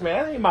 who is this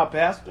man? That ain't my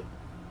pastor.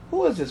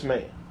 Who is this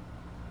man?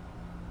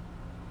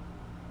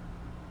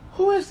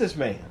 Who is this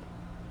man?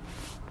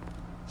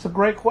 It's a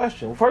great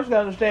question. Well, first we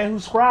got to understand who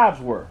scribes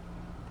were.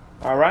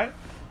 All right?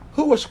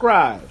 Who were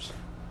scribes?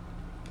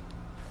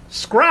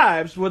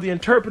 Scribes were the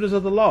interpreters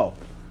of the law.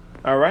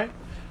 All right?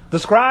 The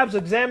scribes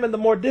examined the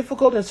more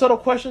difficult and subtle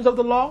questions of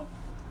the law.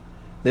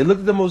 They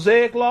looked at the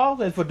Mosaic law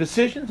and for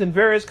decisions and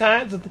various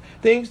kinds of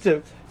things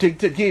to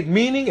give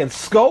meaning and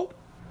scope.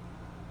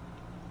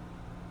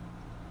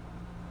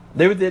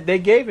 They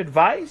gave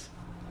advice.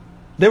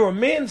 There were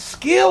men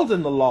skilled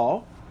in the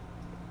law,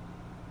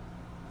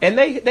 and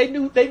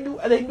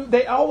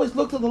they always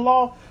looked at the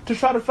law to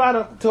try to find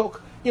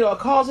a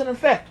cause and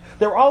effect.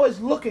 They were always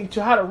looking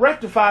to how to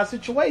rectify a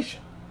situation.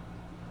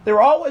 They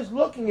were always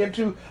looking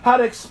into how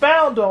to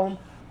expound on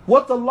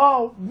what the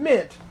law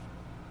meant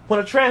when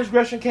a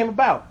transgression came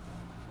about.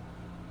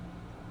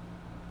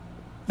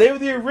 They were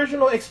the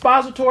original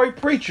expository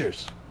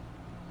preachers.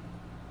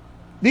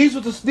 These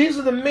are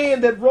the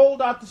men that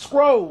rolled out the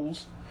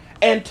scrolls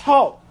and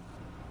taught.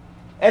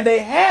 And they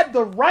had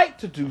the right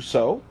to do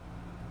so.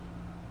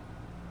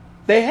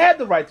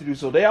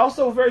 They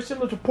also were very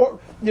similar to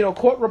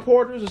court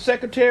reporters or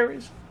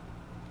secretaries.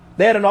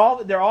 They had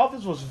their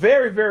office was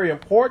very, very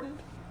important.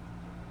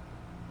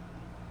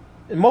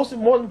 And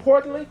more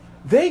importantly,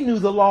 they knew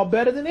the law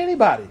better than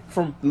anybody.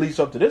 From at least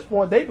up to this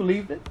point, they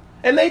believed it.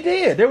 And they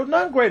did. There was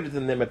none greater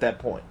than them at that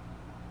point.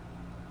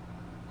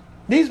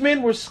 These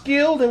men were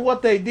skilled in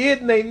what they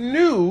did, and they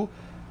knew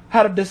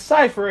how to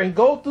decipher and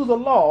go through the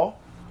law.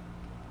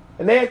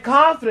 And they had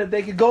confidence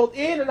they could go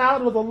in and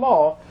out of the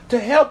law to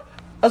help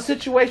a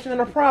situation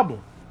and a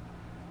problem.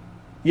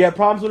 You had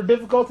problems with a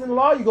difficulty in the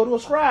law, you go to a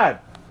scribe.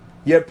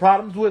 You had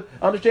problems with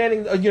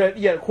understanding, you had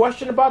a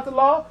question about the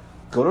law,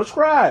 go to a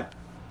scribe.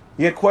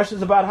 You had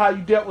questions about how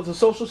you dealt with a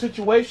social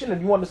situation and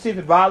you wanted to see if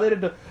it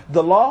violated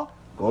the law,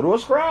 go to a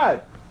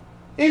scribe.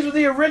 These were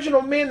the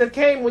original men that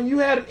came when you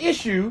had an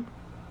issue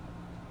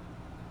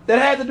that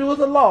had to do with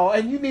the law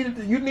and you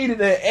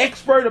needed an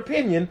expert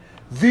opinion.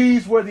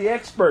 These were the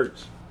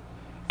experts.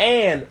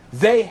 And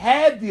they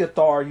had the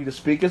authority to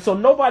speak, and so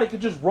nobody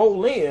could just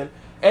roll in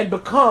and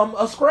become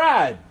a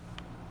scribe.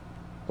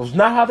 It was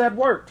not how that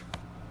worked.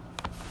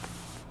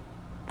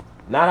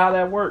 Not how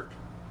that worked.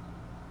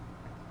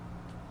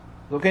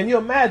 So can you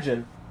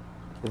imagine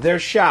their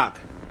shock?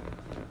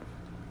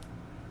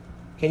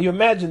 Can you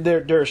imagine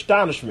their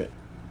astonishment?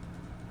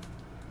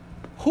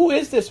 Who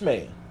is this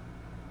man?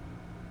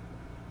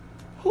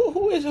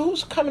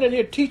 Who's coming in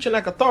here teaching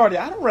like authority?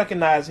 I don't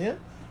recognize him.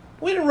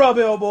 We didn't rub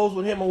elbows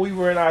with him when we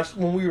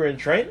were in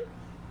training.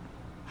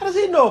 How does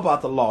he know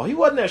about the law? He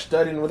wasn't there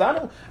studying with. I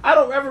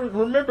don't ever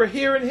remember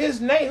hearing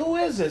his name. Who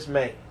is this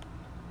man?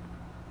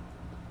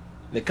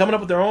 They're coming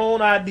up with their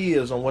own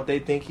ideas on what they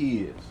think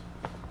he is.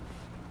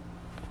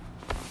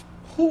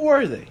 Who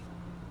were they?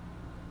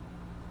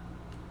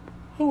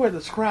 Who were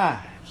the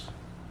scribes?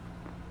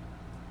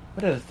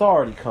 Where did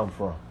authority come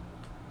from?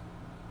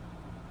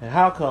 And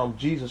how come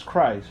Jesus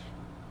Christ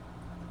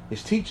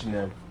is teaching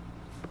them?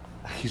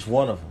 He's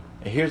one of them.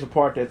 And here's the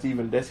part here's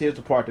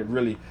the part that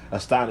really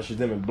astonishes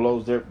them and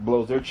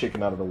blows their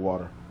chicken out of the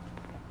water.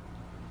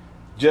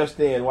 Just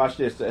then, watch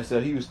this.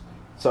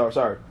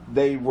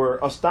 They were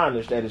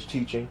astonished at his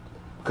teaching,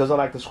 because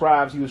unlike the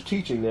scribes, he was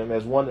teaching them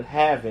as one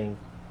having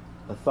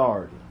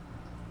authority.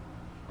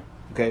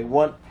 Okay,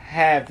 one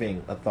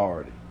having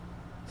authority.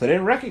 So they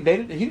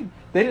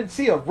didn't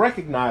see a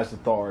recognized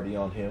authority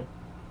on him.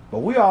 But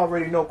we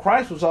already know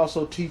Christ was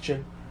also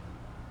teaching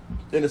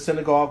in the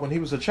synagogue when he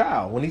was a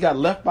child, when he got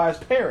left by his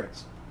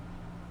parents.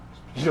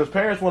 His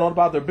parents went on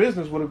about their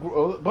business with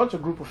a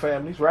group of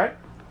families, right?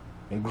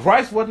 And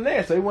Christ wasn't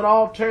there, so they went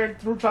all turned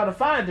through trying to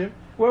find him.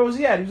 Where was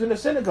he at? He was in the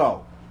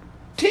synagogue,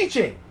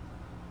 teaching.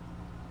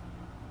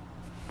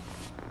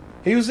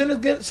 He was in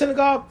the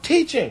synagogue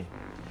teaching.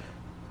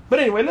 But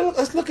anyway,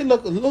 let's look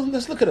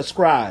at a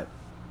scribe.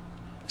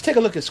 Let's take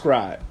a look at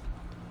scribe.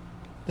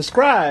 The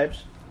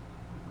scribes,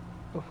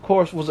 of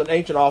course, was an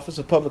ancient office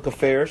of public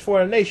affairs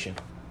for a nation.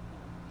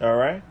 All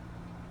right?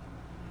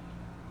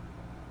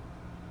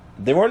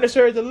 They weren't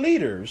necessarily the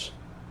leaders,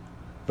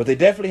 but they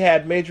definitely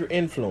had major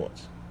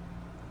influence.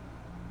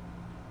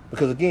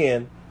 Because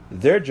again,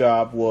 their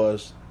job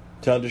was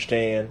to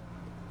understand,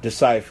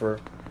 decipher,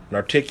 and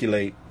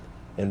articulate,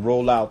 and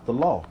roll out the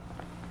law.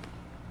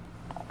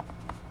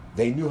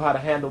 They knew how to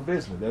handle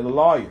business. They're the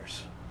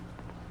lawyers.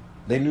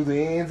 They knew the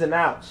ins and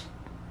outs.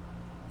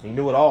 They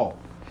knew it all.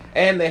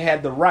 And they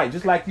had the right.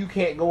 Just like you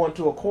can't go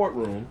into a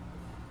courtroom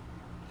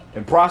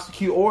and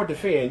prosecute or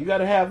defend. You got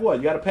to have what?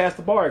 You got to pass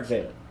the bar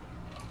exam.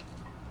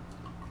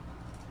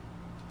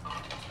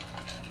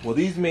 Well,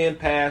 these men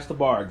passed the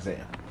bar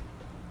exam.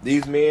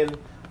 These men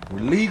were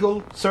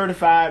legal,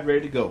 certified,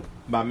 ready to go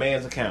by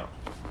man's account.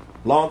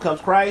 Along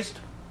comes Christ,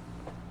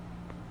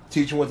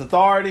 teaching with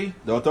authority.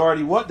 The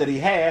authority what? That he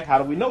had. How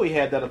do we know he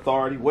had that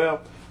authority?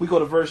 Well, we go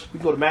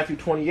to Matthew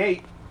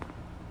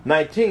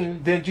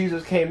 28:19. Then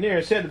Jesus came near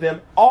and said to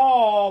them,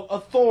 all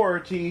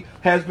authority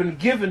has been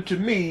given to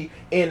me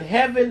in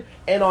heaven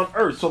and on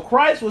earth. So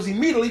Christ was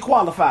immediately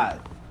qualified.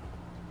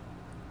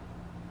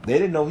 They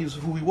didn't know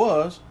who he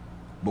was,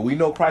 but we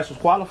know Christ was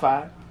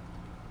qualified.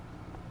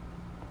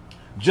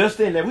 Just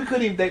then, and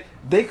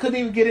they couldn't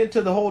even get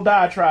into the whole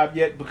diatribe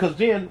yet, because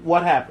then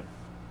what happened?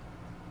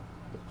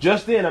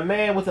 Just then, a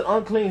man with an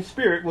unclean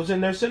spirit was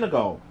in their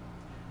synagogue.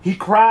 He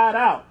cried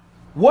out,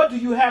 "What do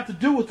you have to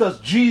do with us,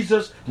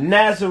 Jesus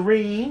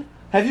Nazarene?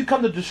 Have you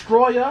come to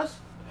destroy us?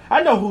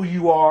 I know who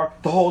you are,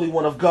 the Holy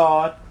One of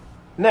God."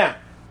 Now,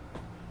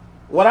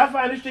 what I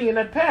find interesting in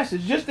that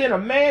passage, just then a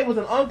man with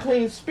an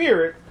unclean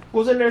spirit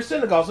was in their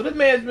synagogue. So this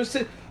man's been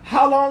sitting,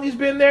 how long he's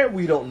been there?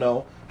 We don't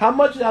know. How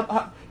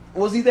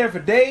was he there for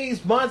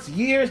days, months,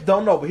 years?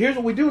 Don't know. But here's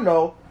what we do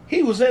know.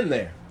 He was in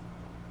there.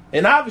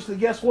 And obviously,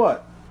 guess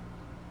what?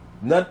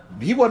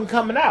 He wasn't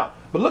coming out.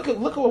 But look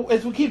at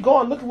as we keep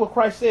going, look at what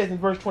Christ says in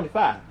verse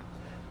 25.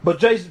 But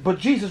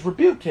Jesus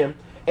rebuked him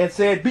and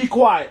said, "Be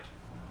quiet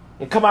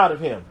and come out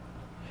of him."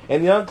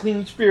 And the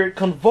unclean spirit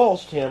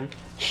convulsed him,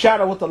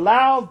 shouted with a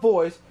loud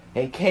voice,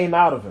 and came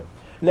out of him.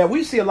 Now,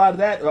 we see a lot of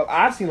that.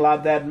 I've seen a lot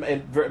of that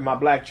in my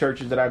black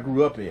churches that I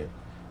grew up in.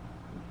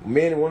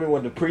 Men and women,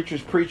 when the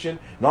preacher's preaching,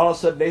 and all of a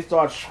sudden they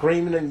start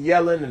screaming and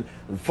yelling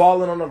and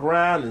falling on the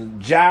ground and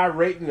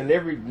gyrating and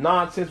every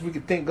nonsense we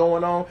could think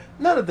going on.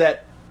 None of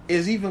that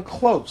is even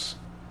close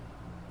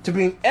to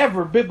being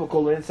ever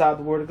biblical inside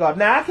the Word of God.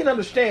 Now, I can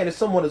understand if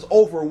someone is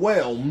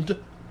overwhelmed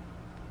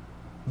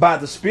by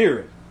the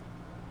Spirit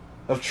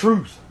of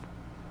truth,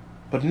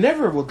 but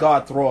never will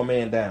God throw a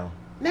man down.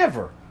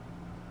 Never.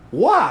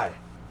 Why?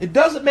 It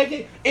doesn't make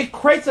it. It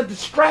creates a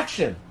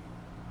distraction.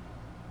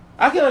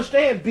 I can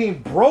understand being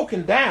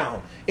broken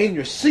down in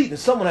your seat and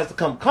someone has to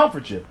come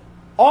comfort you.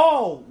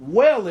 All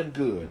well and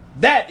good.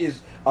 That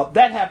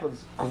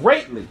happens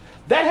greatly.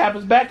 That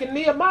happens back in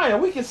Nehemiah.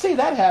 We can see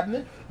that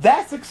happening.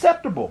 That's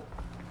acceptable.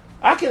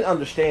 I can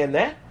understand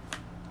that.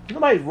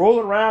 Nobody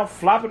rolling around,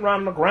 flopping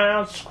around on the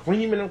ground,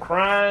 screaming and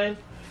crying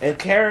and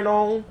carrying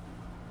on.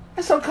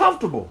 That's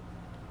uncomfortable.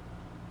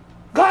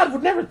 God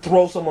would never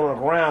throw someone on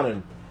the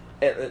ground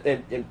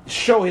and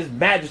show his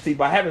majesty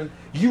by having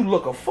you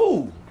look a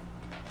fool.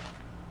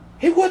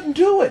 He wouldn't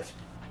do it.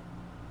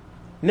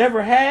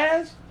 Never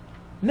has,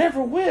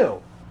 never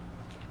will.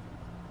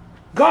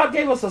 God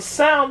gave us a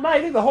sound mind.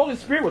 You think the Holy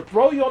Spirit would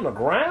throw you on the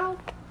ground?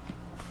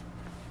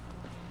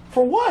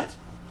 For what?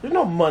 There's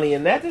no money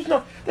in that.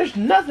 There's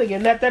nothing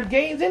in that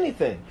gains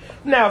anything.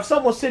 Now, if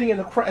someone's sitting in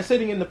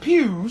the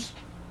pews,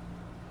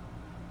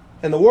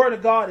 and the Word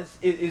of God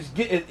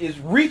is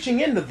reaching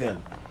into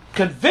them,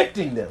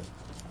 convicting them,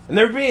 and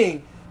they're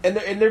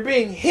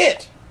being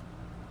hit,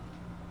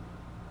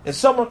 and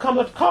someone comes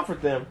up to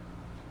comfort them,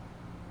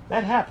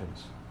 that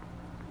happens.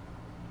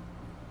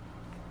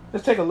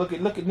 Let's take a look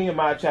at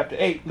Nehemiah chapter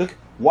 8.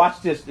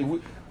 Watch this.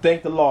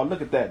 Thank the Lord.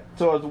 Look at that.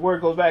 So as the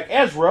word goes back,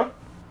 Ezra,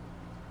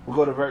 we'll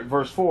go to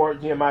verse 4,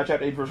 Nehemiah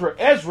chapter 8, verse 4.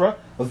 Ezra,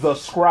 the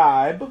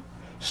scribe,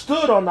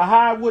 stood on the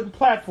high wooden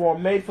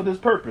platform made for this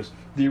purpose,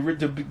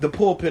 the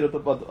pulpit of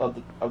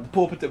the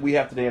pulpit that we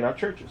have today in our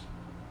churches.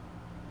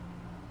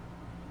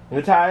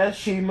 Matthias,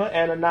 Shema,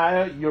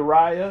 Ananiah,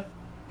 Uriah,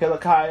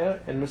 Hilkiah,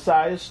 and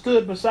Messiah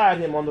stood beside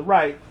him on the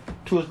right.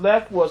 To his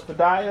left was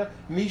Pedaiah,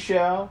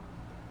 Mishael,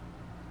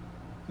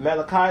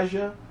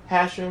 Malachijah,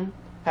 Hashem,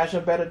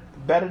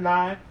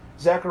 Bedani,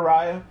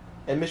 Zechariah,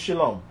 and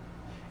Meshullam.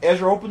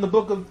 Ezra opened the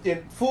book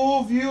in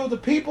full view of the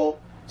people,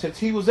 since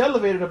he was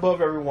elevated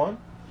above everyone.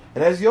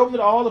 And as he opened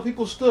it, all the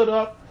people stood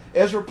up.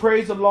 Ezra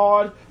praised the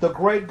Lord, the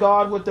great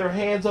God, with their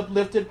hands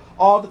uplifted.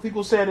 All the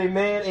people said,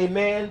 "Amen,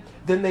 amen."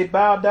 Then they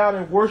bowed down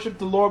and worshiped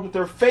the Lord with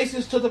their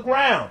faces to the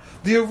ground.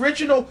 The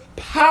original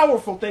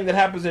powerful thing that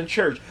happens in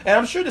church. And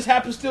I'm sure this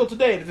happens still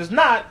today. And if it's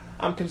not,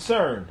 I'm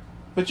concerned.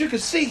 But you can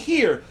see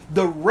here,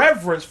 the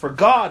reverence for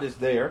God is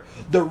there.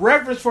 The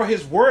reverence for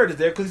his word is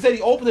there, because he said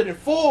he opened it in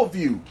full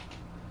view.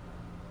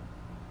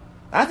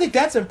 I think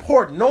that's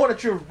important, knowing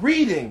that you're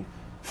reading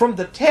from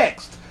the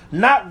text,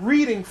 not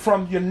reading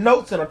from your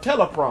notes and a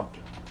teleprompter.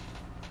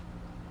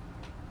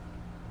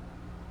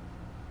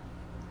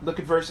 Look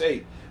at verse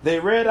 8. They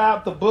read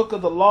out the book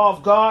of the law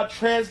of God,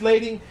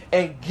 translating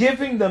and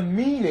giving the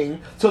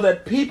meaning so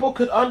that people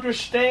could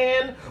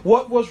understand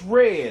what was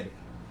read.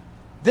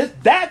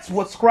 That's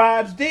what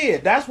scribes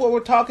did. That's what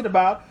we're talking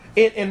about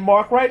in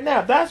Mark right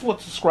now. That's what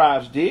the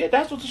scribes did.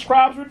 That's what the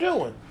scribes were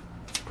doing.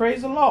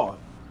 Praise the Lord.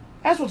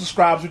 That's what the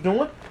scribes were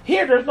doing.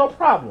 Here, there's no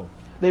problem.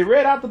 They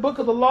read out the book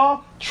of the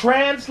law,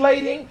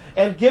 translating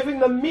and giving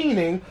the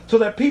meaning so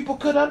that people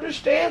could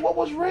understand what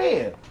was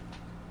read.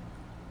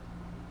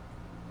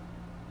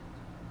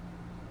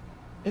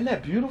 Isn't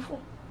that beautiful?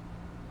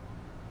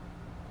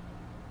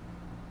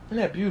 Isn't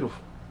that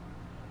beautiful?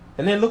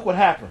 And then look what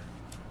happened.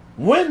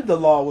 When the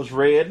law was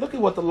read, look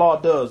at what the law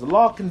does. The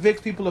law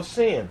convicts people of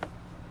sin.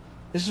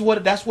 That is what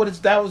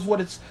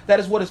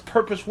its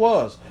purpose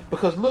was.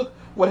 Because look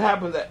what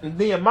happened in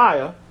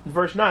Nehemiah, in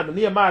verse 9.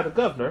 Nehemiah the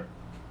governor,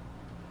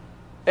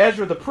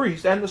 Ezra the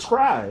priest, and the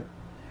scribe,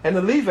 and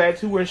the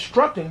Levites who were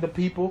instructing the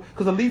people,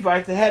 because the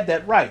Levites had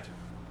that right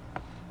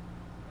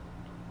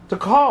to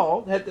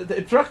call,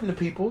 instructing the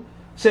people,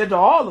 said to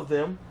all of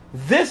them,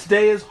 "This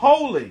day is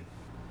holy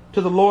to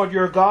the Lord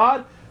your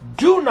God.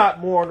 Do not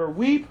mourn or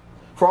weep."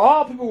 For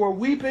all people were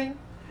weeping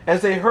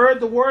as they heard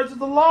the words of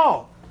the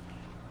law.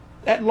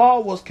 That law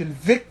was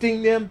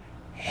convicting them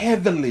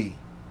heavily.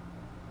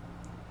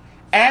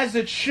 As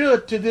it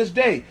should to this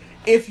day.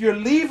 If you're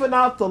leaving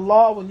out the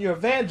law when you're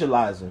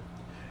evangelizing,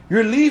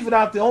 you're leaving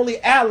out the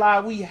only ally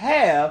we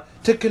have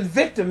to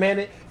convict a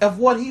man of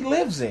what he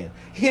lives in,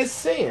 his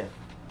sin.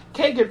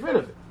 Can't get rid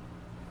of it.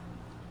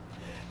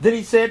 Then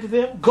he said to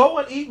them, go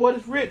and eat what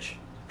is rich,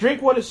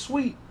 drink what is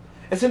sweet,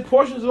 and send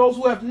portions to those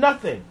who have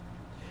nothing.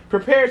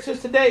 Prepared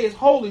since today is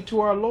holy to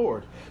our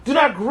Lord. Do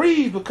not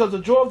grieve, because the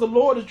joy of the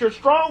Lord is your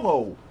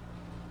stronghold.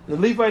 And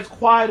the Levites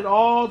quieted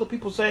all the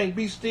people, saying,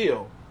 be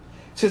still,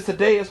 since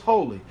today is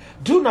holy.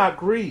 Do not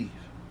grieve.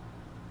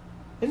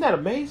 Isn't that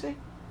amazing?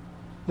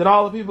 Then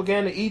all the people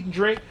began to eat and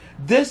drink.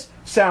 This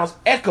sounds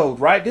echoed,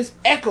 right? This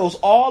echoes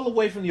all the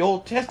way from the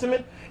Old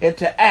Testament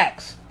into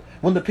Acts,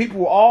 when the people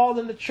were all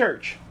in the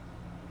church,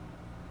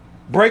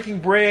 breaking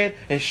bread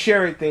and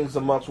sharing things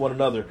amongst one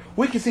another.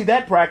 We can see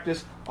that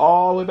practice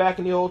all the way back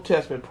in the Old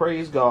Testament.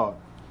 Praise God.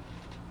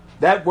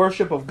 That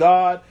worship of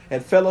God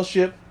and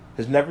fellowship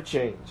has never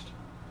changed.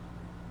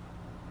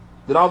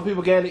 Then all the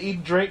people began to eat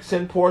and drink,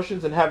 send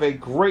portions, and have a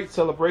great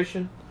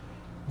celebration.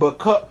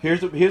 But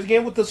here's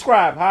again with the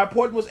scribe. How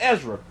important was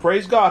Ezra?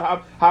 Praise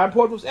God. How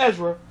important was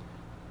Ezra?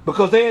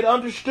 Because they had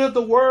understood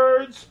the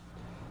words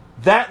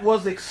that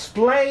was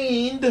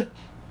explained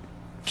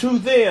to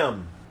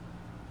them.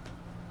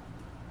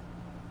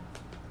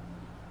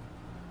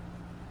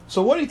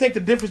 So what do you think the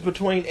difference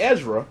between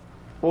Ezra,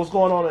 what was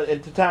going on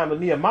at the time of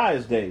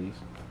Nehemiah's days,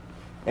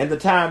 and the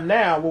time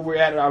now where we're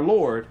at our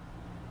Lord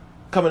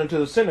coming into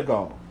the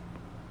synagogue?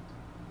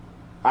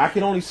 I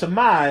can only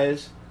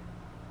surmise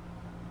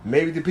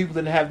maybe the people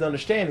didn't have the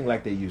understanding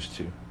like they used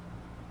to. You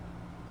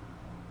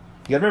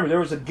gotta remember, there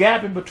was a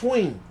gap in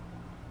between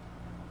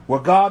where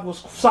God was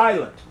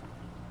silent.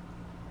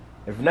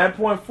 And from that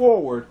point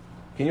forward,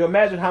 can you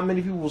imagine how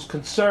many people was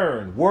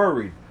concerned,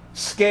 worried,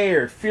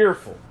 scared,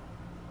 fearful?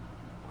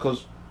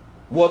 Because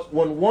what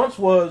one once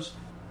was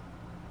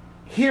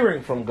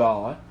hearing from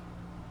God,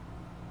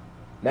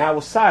 now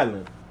was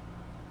silent.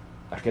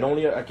 I can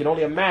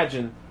only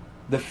imagine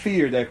the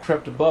fear that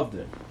crept above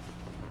them.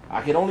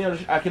 I can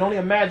only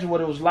imagine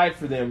what it was like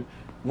for them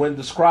when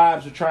the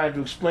scribes were trying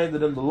to explain to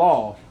them the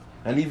law,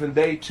 and even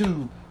they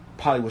too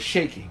probably was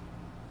shaking.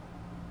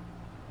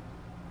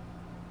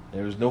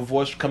 There was no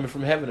voice coming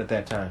from heaven at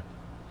that time.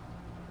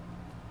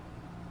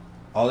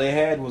 All they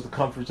had was the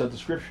comforts of the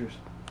scriptures.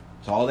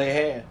 That's all they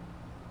had.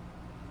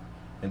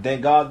 And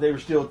thank God they were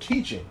still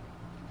teaching.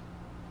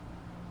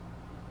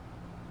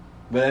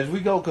 But as we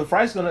go, because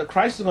Christ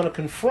is going to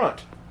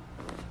confront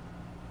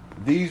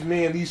these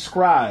men, these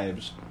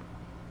scribes.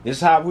 This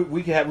is how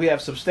we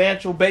have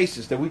substantial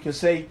basis that we can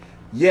say,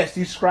 yes,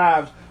 these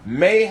scribes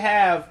may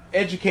have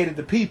educated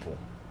the people,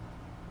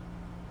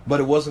 but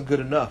it wasn't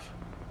good enough.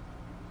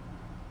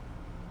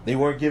 They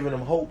weren't giving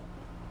them hope.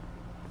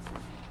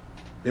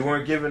 They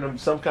weren't giving them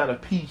some kind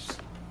of peace.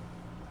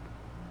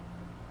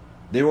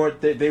 They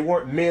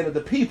weren't men of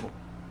the people.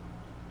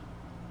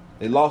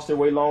 They lost their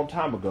way a long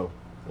time ago.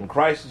 And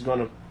Christ is going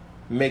to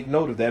make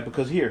note of that,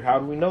 because here, how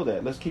do we know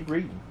that? Let's keep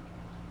reading.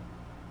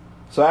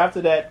 So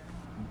after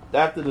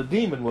the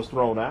demon was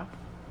thrown out,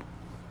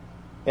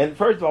 and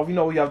first of all,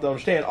 we have to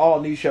understand,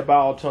 all knees shall bow,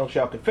 all tongues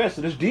shall confess.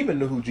 So this demon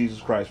knew who Jesus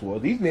Christ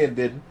was. These men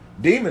didn't.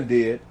 Demon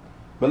did.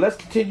 But let's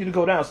continue to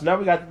go down. So now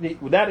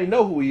now they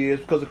know who he is,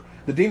 because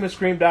the demon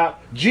screamed out,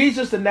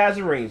 Jesus the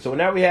Nazarene. So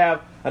now we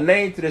have a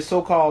name to this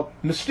so-called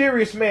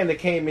mysterious man that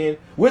came in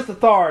with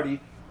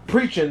authority,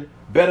 preaching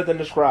better than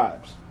the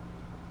scribes.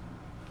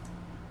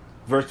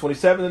 Verse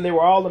 27, then they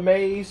were all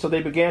amazed, so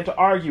they began to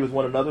argue with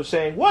one another,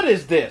 saying, what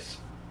is this?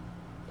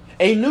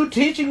 A new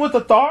teaching with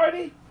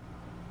authority?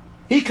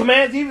 He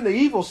commands even the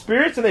evil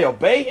spirits, and they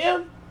obey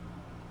him?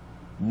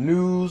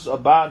 News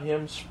about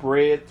him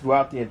spread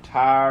throughout the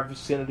entire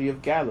vicinity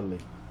of Galilee.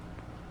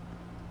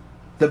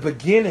 The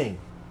beginning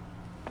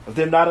of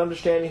them not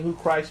understanding who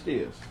Christ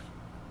is.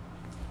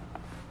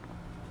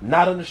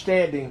 Not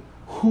understanding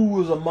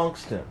who is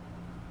amongst him.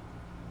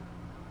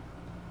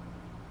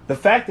 The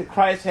fact that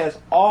Christ has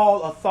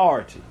all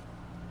authority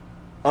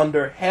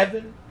under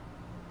heaven,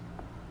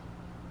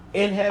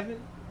 in heaven,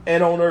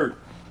 and on earth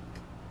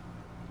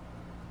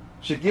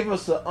should give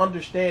us an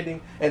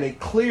understanding and a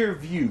clear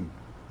view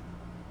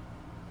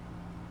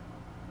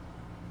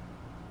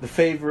the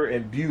favor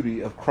and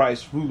beauty of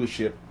Christ's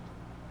rulership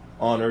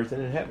on earth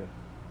and in heaven.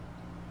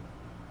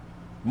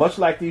 Much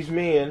like these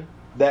men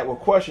that were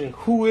questioning,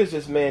 who is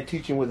this man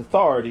teaching with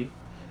authority?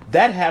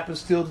 That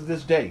happens still to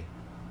this day.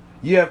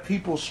 You have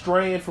people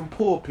straying from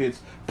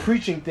pulpits,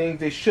 preaching things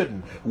they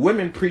shouldn't.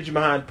 Women preaching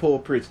behind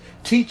pulpits,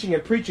 teaching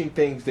and preaching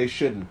things they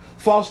shouldn't.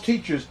 False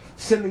teachers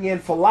sending in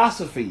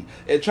philosophy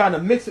and trying to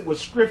mix it with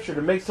scripture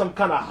to make some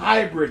kind of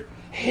hybrid,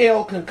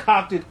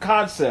 hell-concocted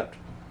concept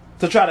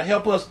to try to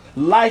help us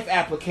life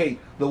applicate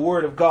the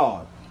Word of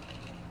God.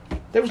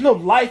 There was no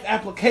life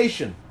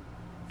application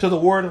to the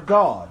Word of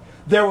God.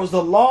 There was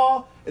the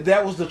law,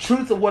 that was the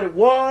truth of what it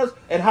was,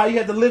 and how you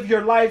had to live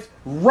your life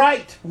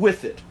right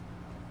with it.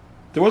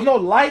 There was no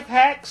life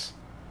hacks.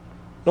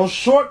 No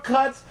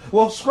shortcuts.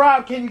 Well,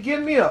 scribe, can you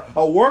give me a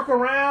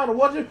workaround or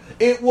what?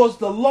 It was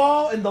the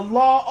law and the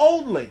law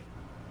only.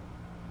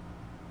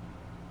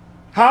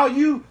 How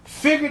you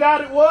figured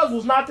out it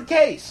was not the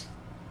case.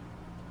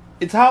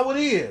 It's how it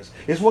is.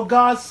 It's what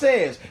God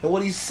says. And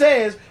what he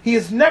says, he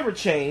has never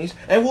changed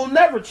and will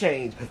never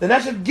change. Then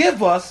that should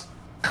give us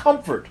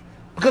comfort.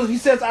 Because he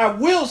says, I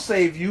will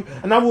save you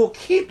and I will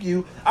keep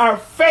you. Our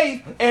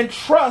faith and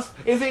trust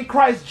is in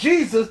Christ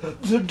Jesus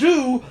to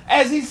do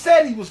as he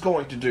said he was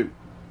going to do.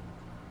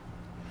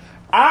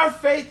 Our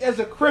faith as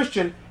a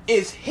Christian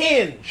is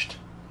hinged,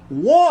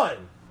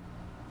 one,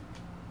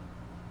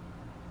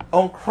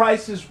 on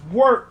Christ's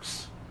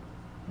works,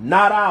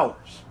 not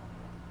ours.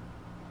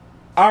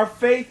 Our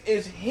faith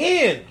is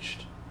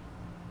hinged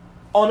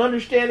on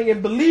understanding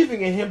and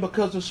believing in him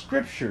because the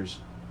scriptures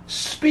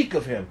speak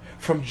of him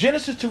from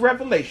Genesis to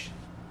Revelation.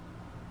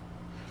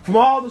 From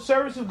all the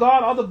servants of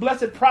God, all the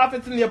blessed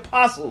prophets and the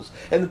apostles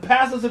and the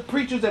pastors and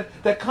preachers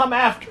that come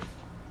after.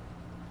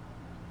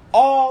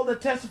 All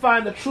that testify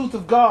in the truth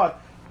of God.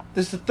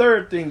 This is the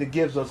third thing that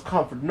gives us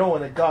comfort,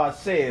 knowing that God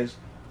says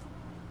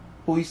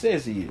who he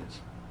says he is.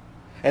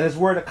 And his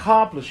word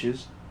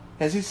accomplishes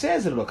as he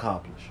says it will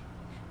accomplish.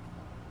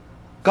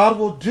 God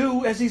will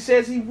do as he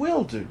says he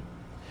will do.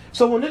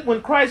 So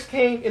when Christ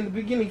came in the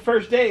beginning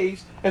first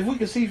days, as we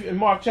can see in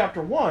Mark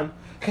chapter 1,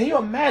 can you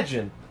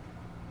imagine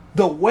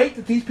the weight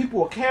that these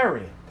people were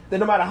carrying? That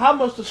no matter how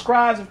much the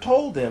scribes have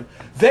told them,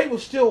 they were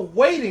still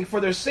waiting for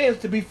their sins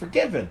to be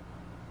forgiven.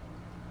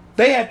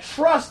 They had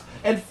trust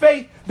and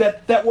faith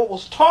that what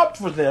was taught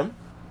for them,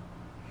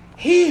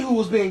 he who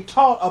was being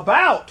taught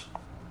about,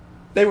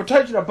 they were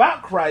teaching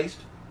about Christ,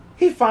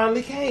 he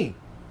finally came.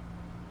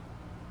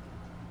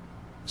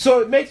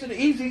 So it makes it an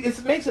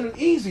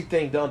easy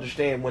thing to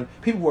understand when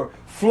people were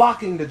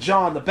flocking to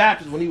John the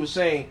Baptist when he was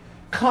saying,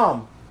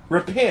 come,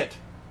 repent,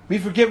 be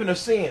forgiven of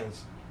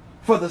sins,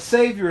 for the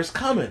Savior is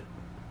coming.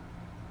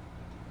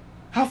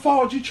 How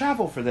far would you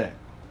travel for that?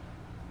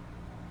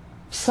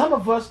 Some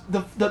of us,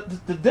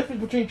 the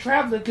difference between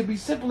traveling could be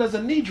simple as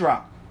a knee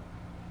drop.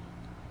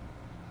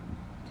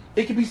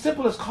 It could be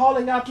simple as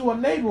calling out to a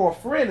neighbor or a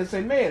friend and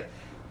say, man,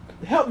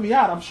 help me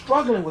out. I'm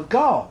struggling with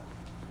God.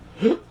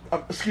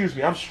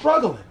 I'm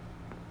struggling.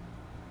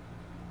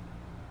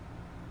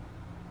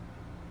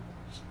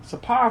 It's a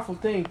powerful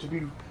thing to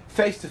be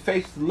face to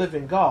face with the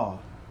living God.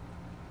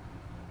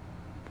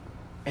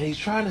 And he's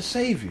trying to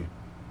save you.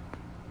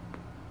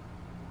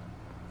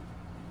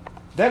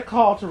 That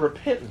call to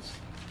repentance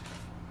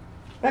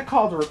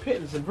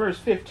in verse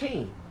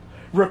 15.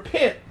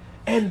 Repent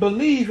and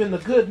believe in the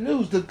good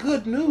news. The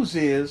good news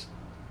is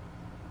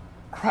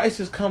Christ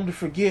has come to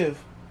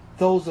forgive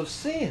those of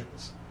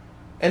sins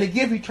and to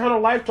give eternal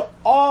life to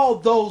all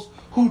those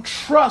who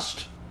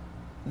trust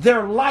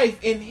their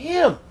life in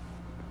him.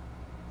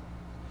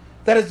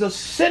 That is the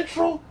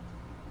central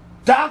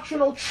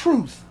doctrinal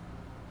truth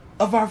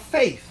of our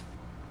faith.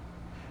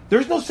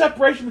 There's no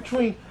separation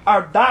between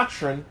our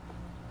doctrine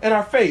and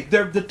our faith.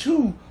 The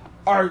two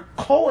are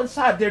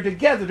coincide. They're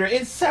together. They're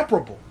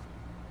inseparable.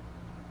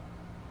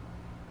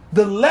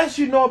 The less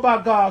you know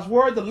about God's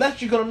word, the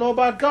less you're going to know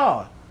about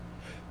God.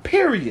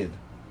 Period.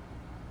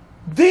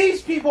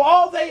 These people,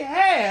 all they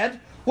had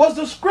was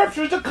the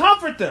scriptures to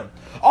comfort them.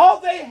 All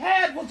they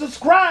had was the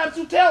scribes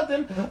who tell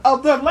them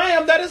of the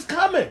Lamb that is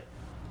coming.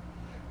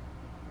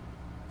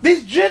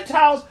 These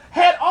Gentiles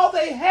had all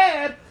they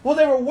had while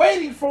they were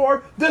waiting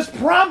for this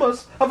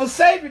promise of a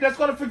Savior that's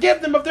going to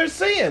forgive them of their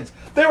sins.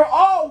 They were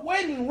all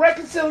waiting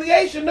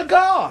reconciliation to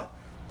God.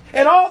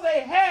 And all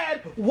they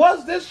had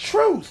was this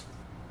truth.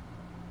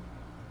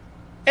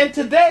 And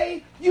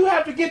today, you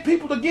have to get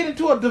people to get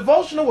into a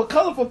devotional with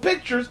colorful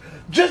pictures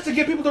just to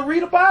get people to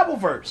read a Bible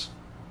verse.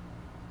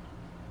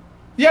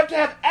 You have to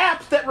have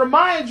apps that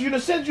remind you to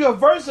send you a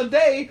verse a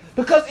day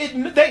because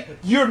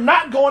you're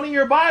not going in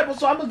your Bible,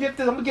 so I'm going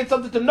to get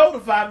something to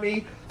notify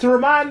me, to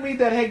remind me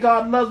that, hey,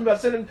 God loves me by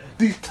sending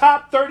these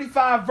top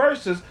 35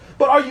 verses.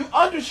 But are you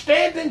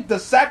understanding the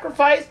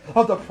sacrifice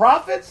of the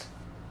prophets?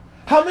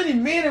 How many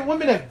men and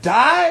women have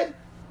died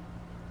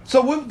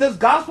so this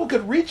gospel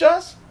could reach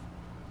us?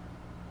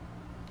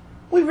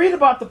 We read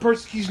about the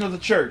persecution of the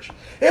church.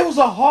 It was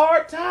a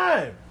hard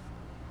time.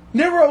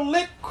 Nero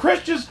lit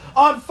Christians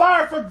on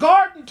fire for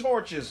garden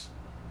torches.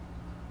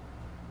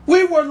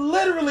 We were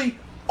literally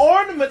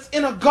ornaments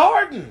in a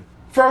garden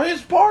for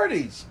his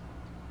parties.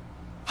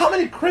 How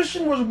many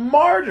Christians was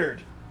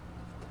martyred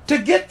to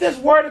get this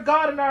word of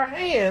God in our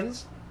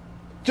hands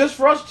just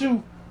for us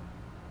to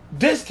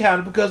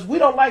discount it because we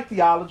don't like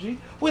theology.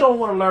 We don't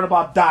want to learn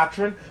about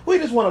doctrine. We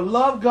just want to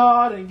love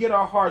God and get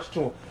our hearts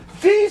to him.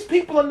 These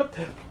people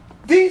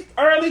these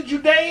early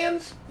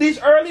Judeans, these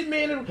early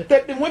men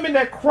and women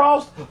that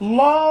crossed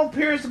long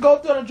periods to go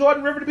through the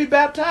Jordan River to be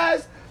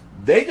baptized,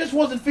 they just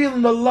wasn't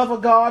feeling the love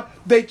of God.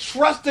 They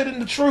trusted in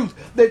the truth.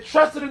 They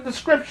trusted in the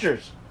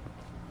scriptures.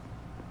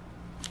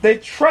 They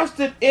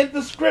trusted in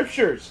the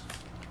scriptures.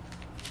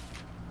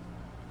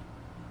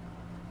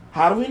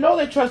 How do we know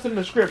they trusted in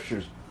the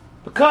scriptures?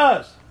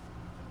 Because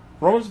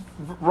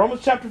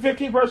Romans chapter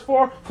 15, verse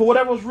 4, for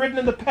whatever was written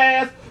in the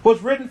past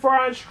was written for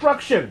our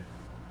instruction,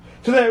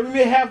 so that we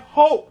may have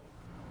hope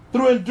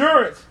through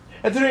endurance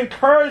and through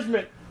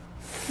encouragement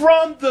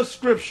from the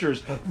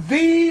Scriptures.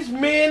 These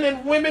men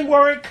and women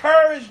were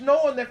encouraged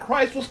knowing that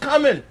Christ was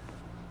coming.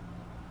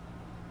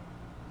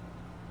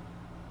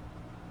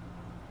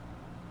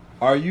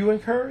 Are you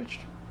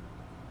encouraged?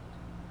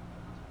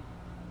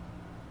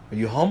 Are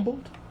you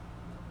humbled?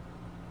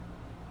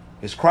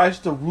 Is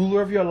Christ the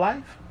ruler of your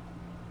life?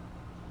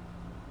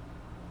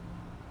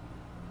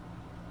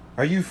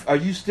 Are you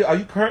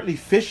currently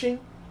fishing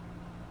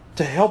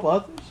to help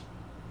others?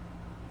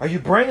 Are you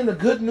bringing the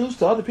good news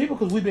to other people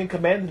because we've been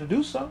commanded to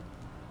do so?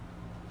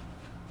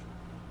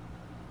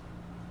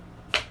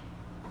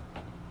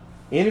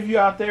 Any of you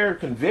out there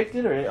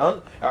convicted,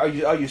 or are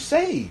you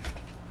saved?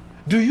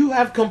 Do you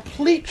have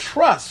complete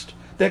trust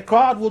that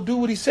God will do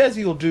what He says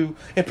He'll do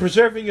in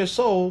preserving your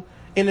soul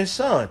in His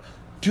Son?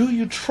 Do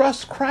you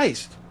trust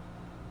Christ?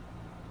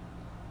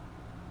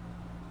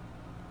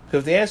 Because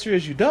if the answer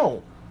is you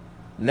don't,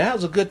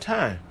 now's a good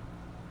time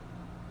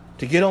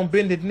to get on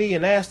bended knee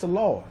and ask the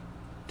Lord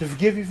to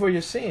forgive you for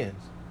your sins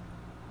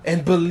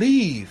and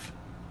believe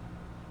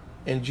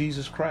in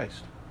Jesus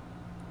Christ.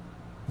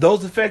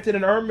 Those affected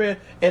in Irma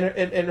and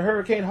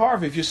Hurricane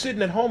Harvey, if you're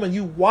sitting at home and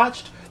you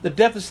watched the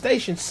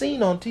devastation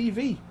seen on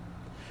TV,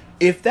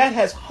 if that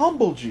has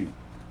humbled you,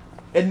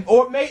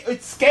 or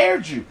it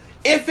scared you,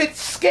 if it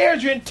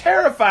scared you and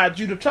terrified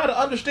you to try to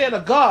understand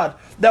a God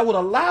that would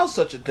allow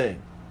such a thing,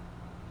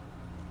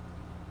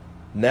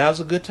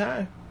 now's a good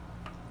time.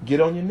 Get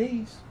on your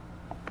knees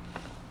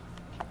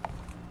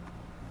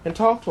and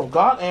talk to Him.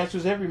 God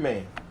answers every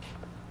man.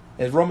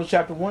 As Romans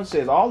chapter 1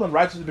 says, all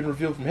unrighteousness has been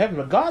revealed from heaven,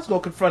 but God's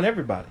going to confront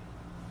everybody.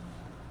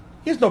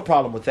 He has no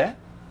problem with that.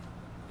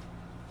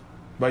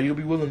 But you'll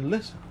be willing to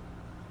listen.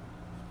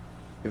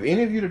 If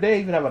any of you today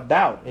even have a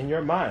doubt in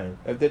your mind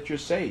that you're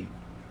saved,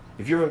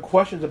 if you're in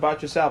questions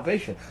about your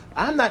salvation,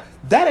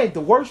 that ain't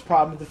the worst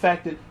problem, the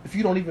fact that if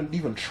you don't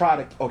even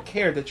try to or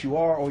care that you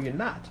are or you're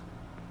not.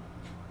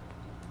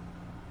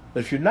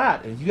 But if you're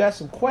not, and you got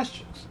some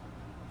questions,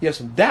 you have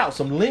some doubts,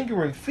 some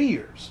lingering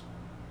fears,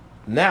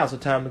 now's the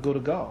time to go to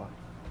God.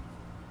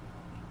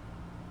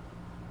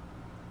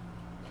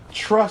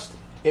 Trust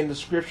in the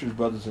Scriptures,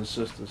 brothers and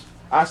sisters.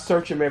 I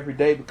search them every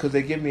day because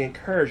they give me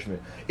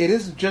encouragement. It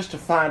isn't just to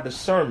find a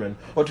sermon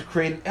or to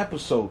create an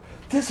episode.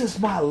 This is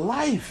my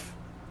life.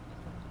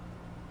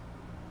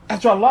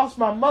 After I lost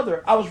my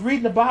mother, I was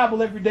reading the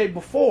Bible every day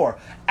before.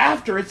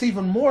 After, it's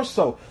even more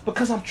so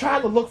because I'm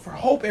trying to look for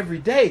hope every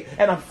day,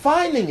 and I'm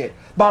finding it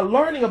by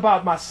learning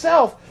about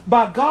myself,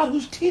 by God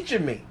who's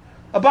teaching me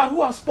about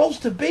who I'm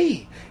supposed to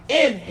be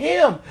in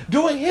Him,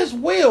 doing His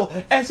will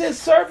as His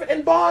servant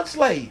and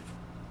bondslave.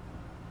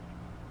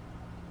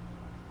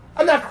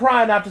 I'm not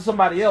crying out to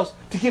somebody else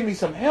to give me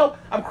some help.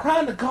 I'm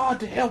crying to God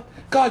to help.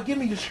 God, give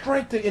me the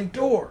strength to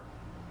endure.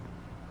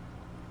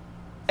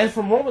 And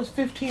from Romans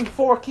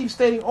 15:4, keep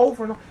stating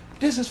over and over,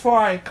 this is for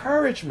our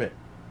encouragement.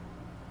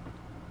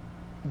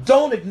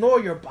 Don't ignore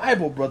your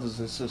Bible, brothers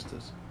and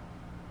sisters.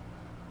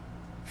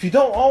 If you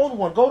don't own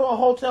one, go to a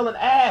hotel and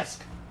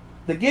ask.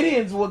 The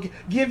Gideons will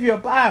give you a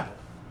Bible.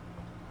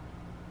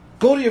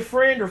 Go to your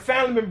friend or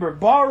family member,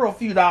 borrow a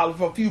few dollars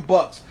for a few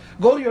bucks.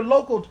 Go to your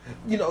local,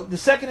 the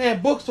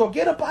secondhand bookstore,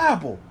 get a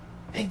Bible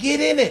and get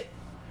in it.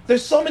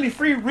 There's so many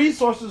free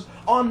resources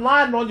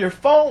online and on your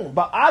phone.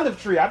 By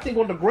Olive Tree, I think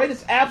one of the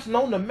greatest apps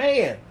known to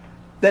man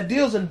that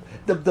deals in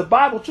the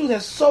Bible truth,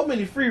 has so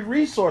many free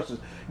resources.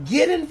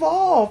 Get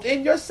involved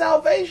in your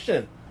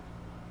salvation.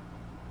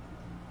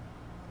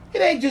 It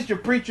ain't just your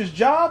preacher's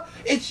job.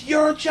 It's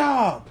your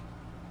job.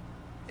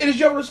 It is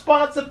your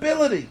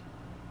responsibility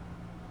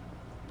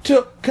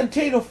to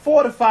continue to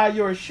fortify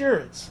your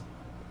assurance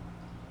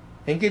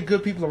and get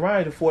good people around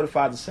you to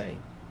fortify the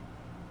same.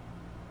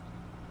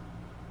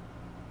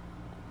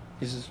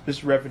 This is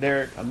Mr. Reverend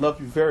Eric. I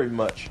love you very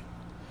much.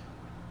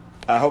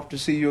 I hope to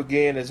see you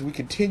again as we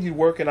continue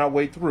working our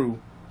way through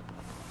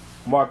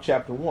Mark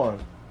chapter 1.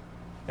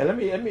 And let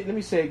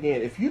me say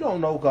again, if you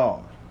don't know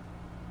God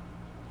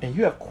and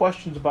you have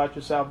questions about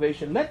your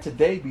salvation, let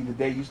today be the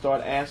day you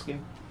start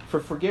asking for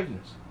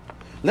forgiveness.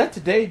 Let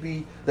today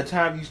be the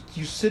time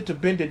you sit to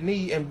bended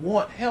knee and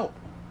want help.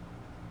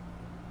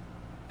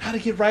 How to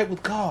get right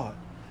with God.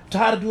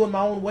 Tired of doing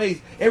my own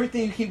ways.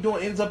 Everything you keep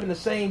doing ends up in the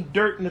same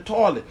dirt in the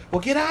toilet. Well,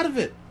 get out of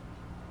it.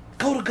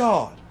 Go to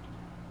God.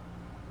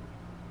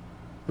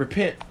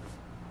 Repent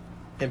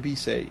and be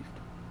saved.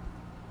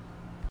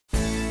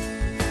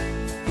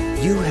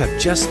 You have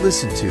just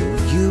listened to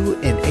You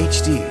in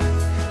HD,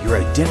 Your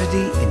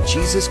Identity in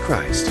Jesus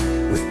Christ,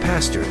 with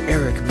Pastor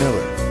Eric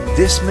Miller.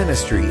 This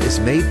ministry is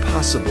made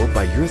possible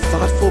by your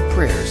thoughtful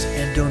prayers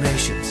and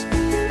donations.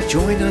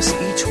 Join us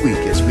each week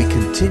as we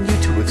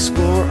continue to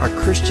explore our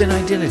Christian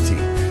identity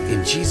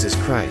in Jesus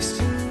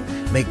Christ.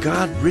 May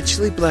God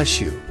richly bless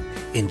you.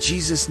 In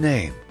Jesus'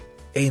 name,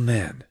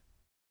 amen.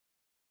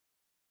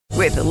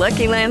 With the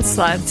Lucky Land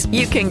Slots,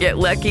 you can get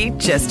lucky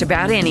just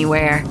about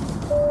anywhere.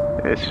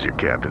 This is your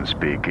captain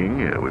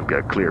speaking. We've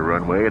got clear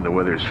runway and the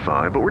weather's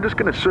fine, but we're just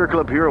going to circle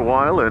up here a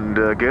while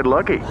and get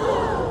lucky.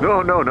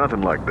 No,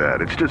 nothing like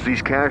that. It's just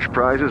these cash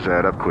prizes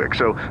add up quick.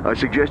 So I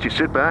suggest you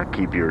sit back,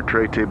 keep your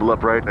tray table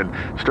upright, and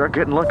start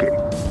getting lucky.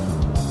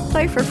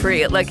 Play for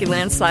free at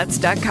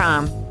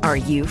LuckyLandSlots.com. Are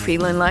you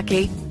feeling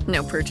lucky?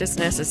 No purchase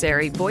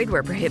necessary. Void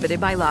where prohibited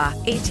by law.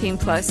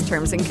 18+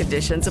 terms and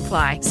conditions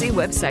apply. See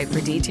website for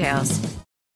details.